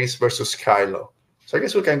 and Mace versus Kylo. So I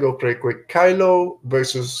guess we can go pretty quick. Kylo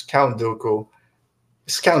versus Count Dooku.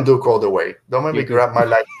 It's Count Dooku all the way. Don't make me grab my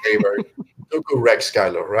lightsaber. Dooku Rex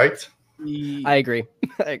Kylo, right? I agree.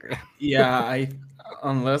 Yeah,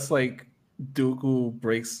 unless like Dooku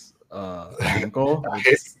breaks ankle,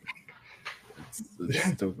 it's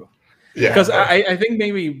Dooku. Yeah, because I think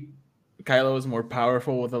maybe Kylo is more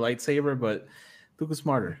powerful with a lightsaber, but Dooku's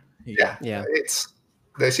smarter. Yeah. It's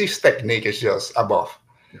his technique is just above.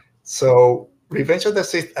 Yeah. So Revenge of the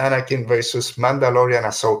Sith, Anakin versus Mandalorian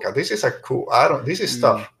Ahsoka. This is this is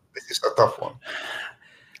tough. This is a tough one.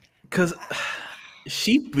 Because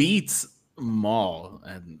she beats Maul,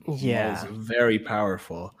 and Maul's very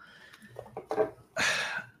powerful.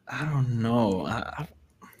 I don't know.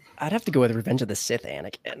 I'd have to go with Revenge of the Sith,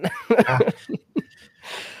 Anakin.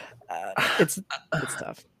 It's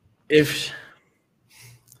tough. If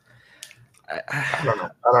I don't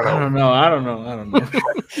know. I don't know. I don't know.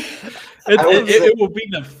 It will be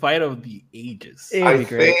the fight of the ages. It would be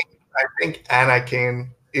great. I think Anakin,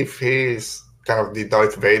 if he's kind of the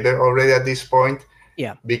Darth Vader already at this point,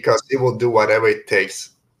 Yeah. because he will do whatever it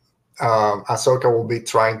takes. Ahsoka will be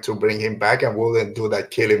trying to bring him back and wouldn't do that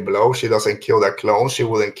killing blow. She doesn't kill the clone. She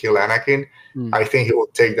wouldn't kill Anakin. I think he will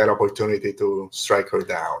take that opportunity to strike her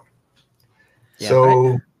down. Yeah,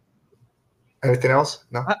 so, anything else?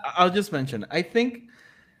 No? I'll just mention, I think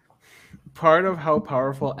part of how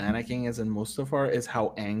powerful Anakin is in Mustafar is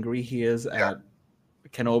how angry he is at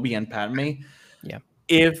Kenobi and Padme. Yeah.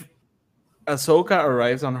 If Ahsoka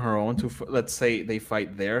arrives on her own to, let's say they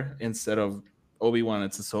fight there instead of Obi-Wan,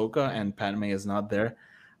 it's Ahsoka, and Padme is not there,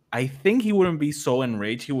 I think he wouldn't be so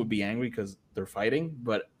enraged. He would be angry because they're fighting,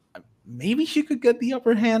 but maybe she could get the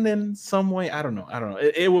upper hand in some way. I don't know.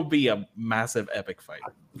 It would be a massive epic fight.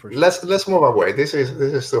 For sure. Let's move away. This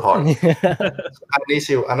is too hard. Mace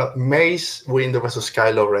Windu versus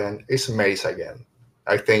Kylo Ren is Mace again.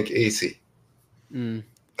 I think easy.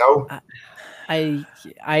 No,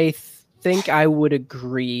 I think I would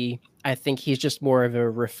agree. I think he's just more of a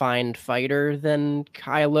refined fighter than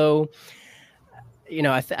Kylo. You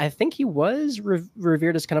know, I think he was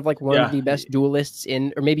revered as kind of like one of the best duelists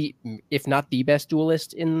in, or maybe if not the best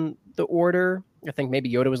duelist in the Order. I think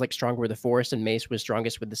maybe Yoda was like stronger with the Force and Mace was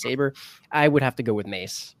strongest with the saber. I would have to go with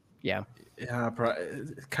Mace. Yeah.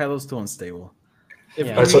 Kylo's too unstable.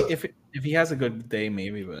 If he has a good day,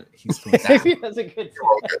 maybe, but he's too unstable. If he has a good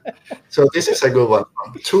day. So this is a good one.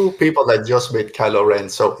 Two people that just beat Kylo Ren.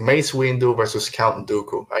 So Mace Windu versus Count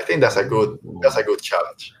Dooku. I think that's a good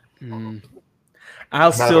challenge.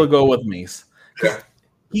 I'll still go with Mace.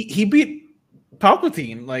 He beat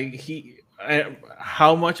Palpatine. Like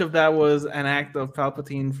how much of that was an act of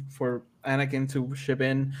Palpatine for Anakin to ship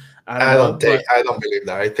in? I don't believe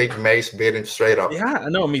that. I think Mace beat him straight up. Yeah,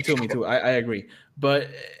 no, me too. I agree, but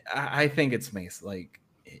I think it's Mace. Like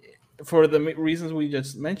for the reasons we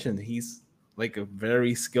just mentioned, he's like a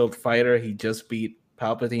very skilled fighter. He just beat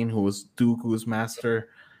Palpatine, who was Dooku's master.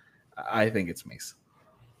 I think it's Mace.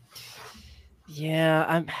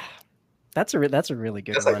 Yeah, that's a really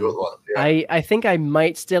good one. That's a good one. Yeah. I think I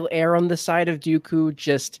might still err on the side of Dooku,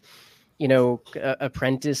 just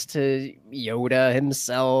apprentice to Yoda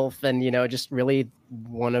himself, and just really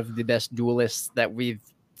one of the best duelists that we've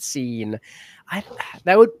seen. I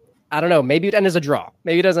don't know. Maybe it ends as a draw.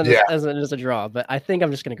 Maybe it doesn't as a draw. But I think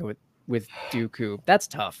I'm just gonna go with Dooku. That's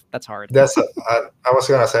tough. That's hard. I was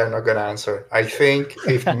gonna say I'm not gonna answer. I think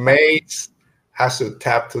if Mace has to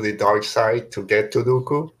tap to the dark side to get to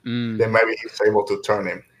Dooku, then maybe he's able to turn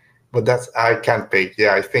him. But I can't pick.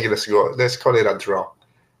 Yeah, I think let's call it a draw.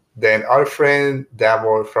 Then our friend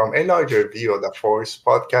Davor from A Larger View of the Force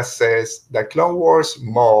podcast says the Clone Wars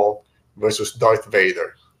Maul versus Darth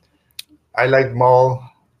Vader. I like Maul.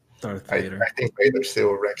 Darth Vader. I think Vader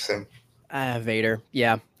still wrecks him. Vader.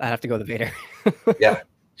 Yeah, I have to go with Vader. Yeah.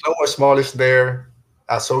 Clone Wars Maul is there.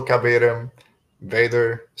 Ahsoka beat him.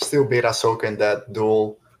 Vader still beat Ahsoka in that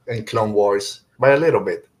duel in Clone Wars by a little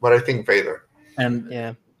bit, but I think Vader. And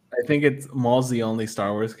I think Maul's the only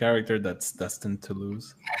Star Wars character that's destined to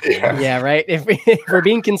lose. Yeah, right. If we're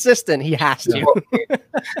being consistent, he has to.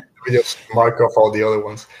 We just mark off all the other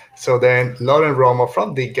ones. So then Lauren Romo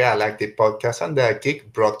from the Galactic Podcast and the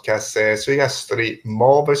Geek Broadcast says, so he has three: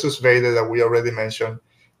 Maul versus Vader that we already mentioned,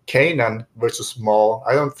 Kanan versus Maul.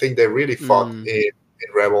 I don't think they really fought in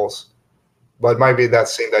Rebels. But maybe that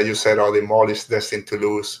scene that you said, the Maul is destined to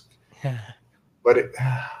lose. But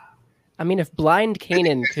I mean, if blind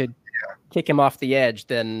Kanan could kick him off the edge,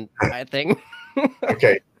 then I think.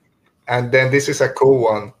 Okay. And then this is a cool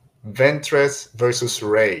one. Ventress versus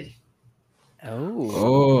Rey.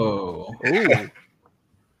 Oh.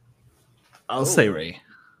 I'll say Rey.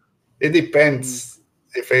 It depends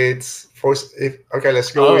if it's forced.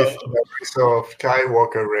 Let's go with the race of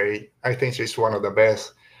Skywalker Rey. I think she's one of the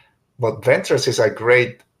best. But Ventress is a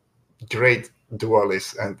great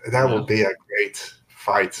duelist, and that would be a great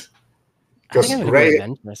fight. Because Rey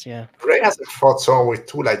hasn't fought someone with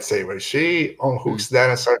two lightsabers. She unhooks that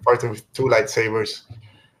and starts fighting with two lightsabers.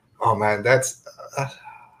 Oh man, that's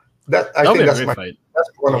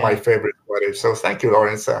one of my favorite fighters. So thank you,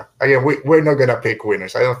 Lawrence. Again, we're not gonna pick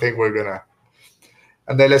winners. I don't think we're gonna.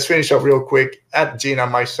 And then let's finish up real quick. At Gina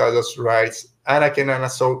Maisados writes, Anakin and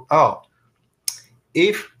Ahsoka.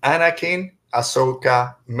 If Anakin,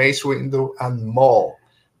 Ahsoka, Mace Windu, and Maul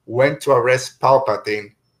went to arrest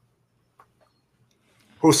Palpatine,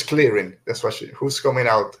 who's clearing? Who's coming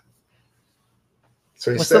out So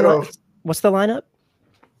What's instead of what's the lineup?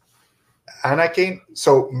 Anakin,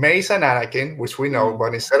 so Mace and Anakin, which we know,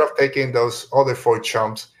 but instead of taking those other four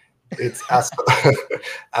chumps, it's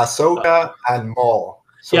Ahsoka and Maul.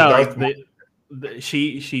 So Yeah, Darth like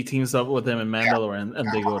she teams up with them in Mandalore,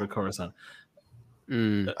 and they go to Coruscant.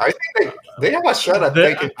 I think they have a shot at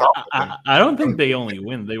taking Palpatine. I don't think they only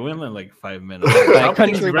win; they win in like 5 minutes. By Palpatine's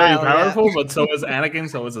country very mile, yeah. powerful, but so is Anakin,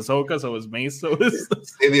 so is Ahsoka, so is Mace, so is.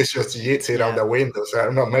 Sidious just yeets it out the window. So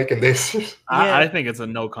I'm not making this. I think it's a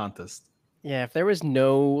no contest. Yeah, if there was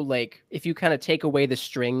no, like, if you kind of take away the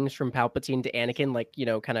strings from Palpatine to Anakin, like, you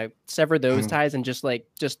know, kind of sever those ties and just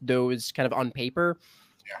those kind of on paper.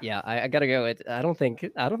 Yeah, I gotta go. I don't think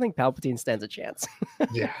Palpatine stands a chance.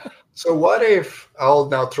 Yeah. So what if I'll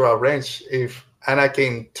now throw a wrench if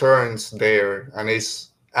Anakin turns there and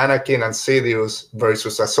it's Anakin and Sidious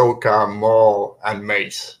versus Ahsoka, Maul, and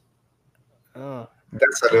Mace? Oh.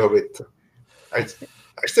 That's a little bit. I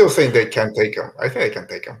still think they can take him. I think they can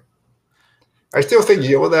take him. I still think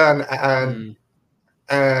Yoda and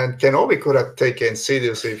Kenobi could have taken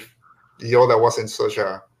Sidious if Yoda wasn't such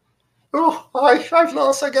a I've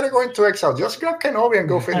lost. I gotta go into exile. Just grab Kenobi and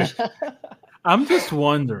go finish. I'm just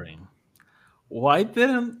wondering, why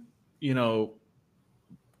didn't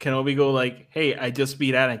Kenobi go like, "Hey, I just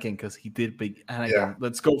beat Anakin because he did beat Anakin. Yeah.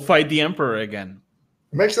 Let's go fight the Emperor again."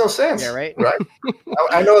 Makes no sense. Yeah, right.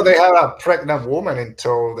 I know they have a pregnant woman in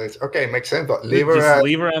tow. Okay, makes sense, but leave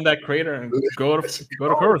her on that crater and go to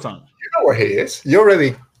Coruscant. You know where he is. You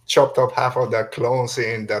already chopped up half of the clones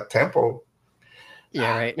in the temple.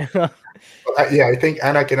 Yeah, right. I think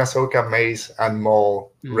Anakin, Ahsoka, Mace, and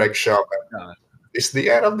Maul wreck shop. It's the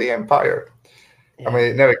end of the Empire. Yeah. I mean,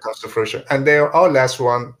 it never comes to fruition. And then our last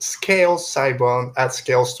one, Scales Cybon at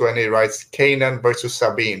Scales20 writes Kanan versus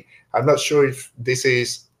Sabine. I'm not sure if this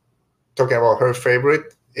is talking about her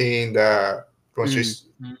favorite in the when she's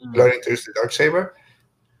learning to use the Darksaber.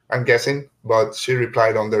 I'm guessing, but she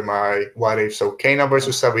replied under my what if. So Kanan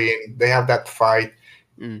versus Sabine, they have that fight.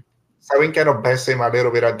 Sabine kind of bests him a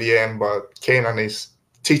little bit at the end, but Kanan is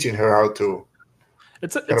teaching her how to.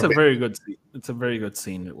 It's a very good scene. It's a very good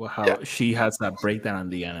scene. How she has that breakdown at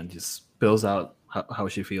the end and just spills out how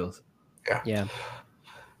she feels. Yeah.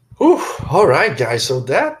 Ooh, all right, guys. So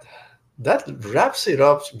that wraps it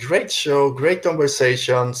up. Great show, great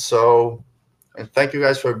conversation. So, and thank you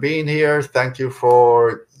guys for being here. Thank you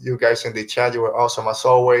for you guys in the chat. You were awesome as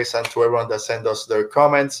always, and to everyone that sent us their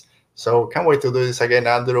comments. So can't wait to do this again,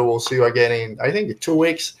 Andrew. We'll see you again in, I think, 2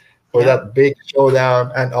 weeks for that big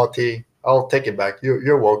showdown. And Oti, I'll take it back.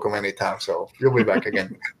 You're welcome anytime. So you'll be back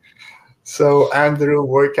again. So Andrew,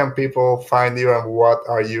 where can people find you and what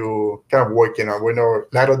are you kind of working on? We know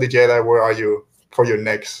Light of the Jedi. Where are you for your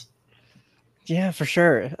next? Yeah, for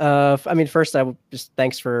sure. I mean, first, I just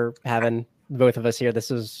thanks for having both of us here. This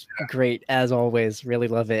was great as always. Really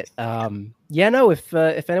love it.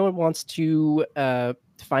 If anyone wants to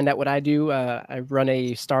find out what I do, I run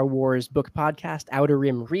a Star Wars book podcast, Outer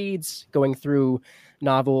Rim Reads, going through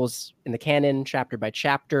novels in the canon, chapter by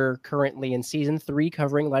chapter, currently in season 3,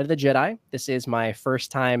 covering Light of the Jedi. This is my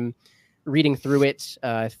first time reading through it.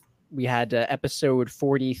 We had episode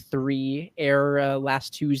 43 air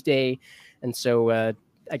last Tuesday, and so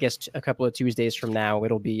I guess a couple of Tuesdays from now,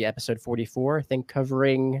 it'll be episode 44, I think,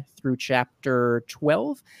 covering through chapter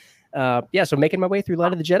 12. So making my way through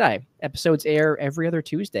Light of the Jedi. Episodes air every other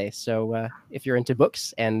Tuesday. So if you're into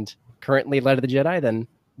books and currently Light of the Jedi, then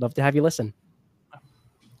love to have you listen.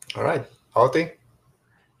 All right. Oti?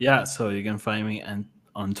 Yeah, so you can find me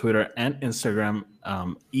on Twitter and Instagram,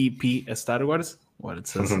 EP Star Wars, what it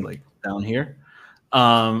says like down here.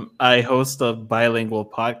 I host a bilingual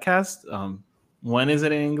podcast. When is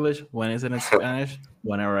it in English? When is it in Spanish?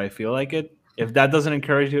 Whenever I feel like it. If that doesn't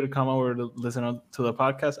encourage you to come over to listen to the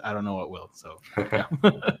podcast, I don't know what will. So, yeah.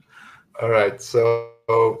 All right. So,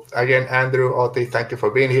 again, Andrew, Oti, thank you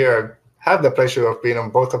for being here. I have the pleasure of being on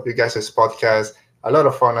both of you guys' podcasts. A lot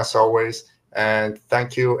of fun as always. And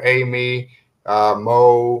thank you, Amy,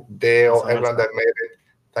 Mo, Dale, everyone that made it.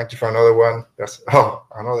 Thank you for another one.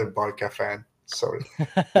 Another Barca fan. Sorry.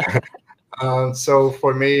 So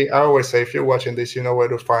for me, I always say, if you're watching this, you know where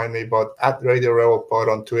to find me, but at Radio Rebel Pod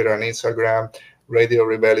on Twitter and Instagram, Radio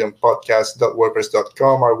Rebellion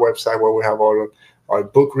Podcast.wordpress.com, our website where we have all our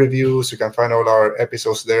book reviews. You can find all our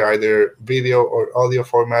episodes there, either video or audio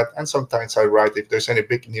format. And sometimes I write if there's any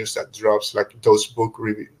big news that drops, like those book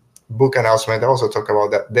announcements. I also talk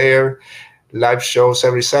about that there. Live shows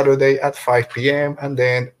every Saturday at 5 p.m. And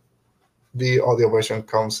then the audio version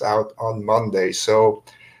comes out on Monday. So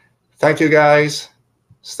thank you, guys.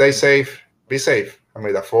 Stay safe, be safe, and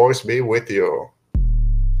may the Force be with you.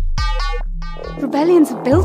 Rebellions are built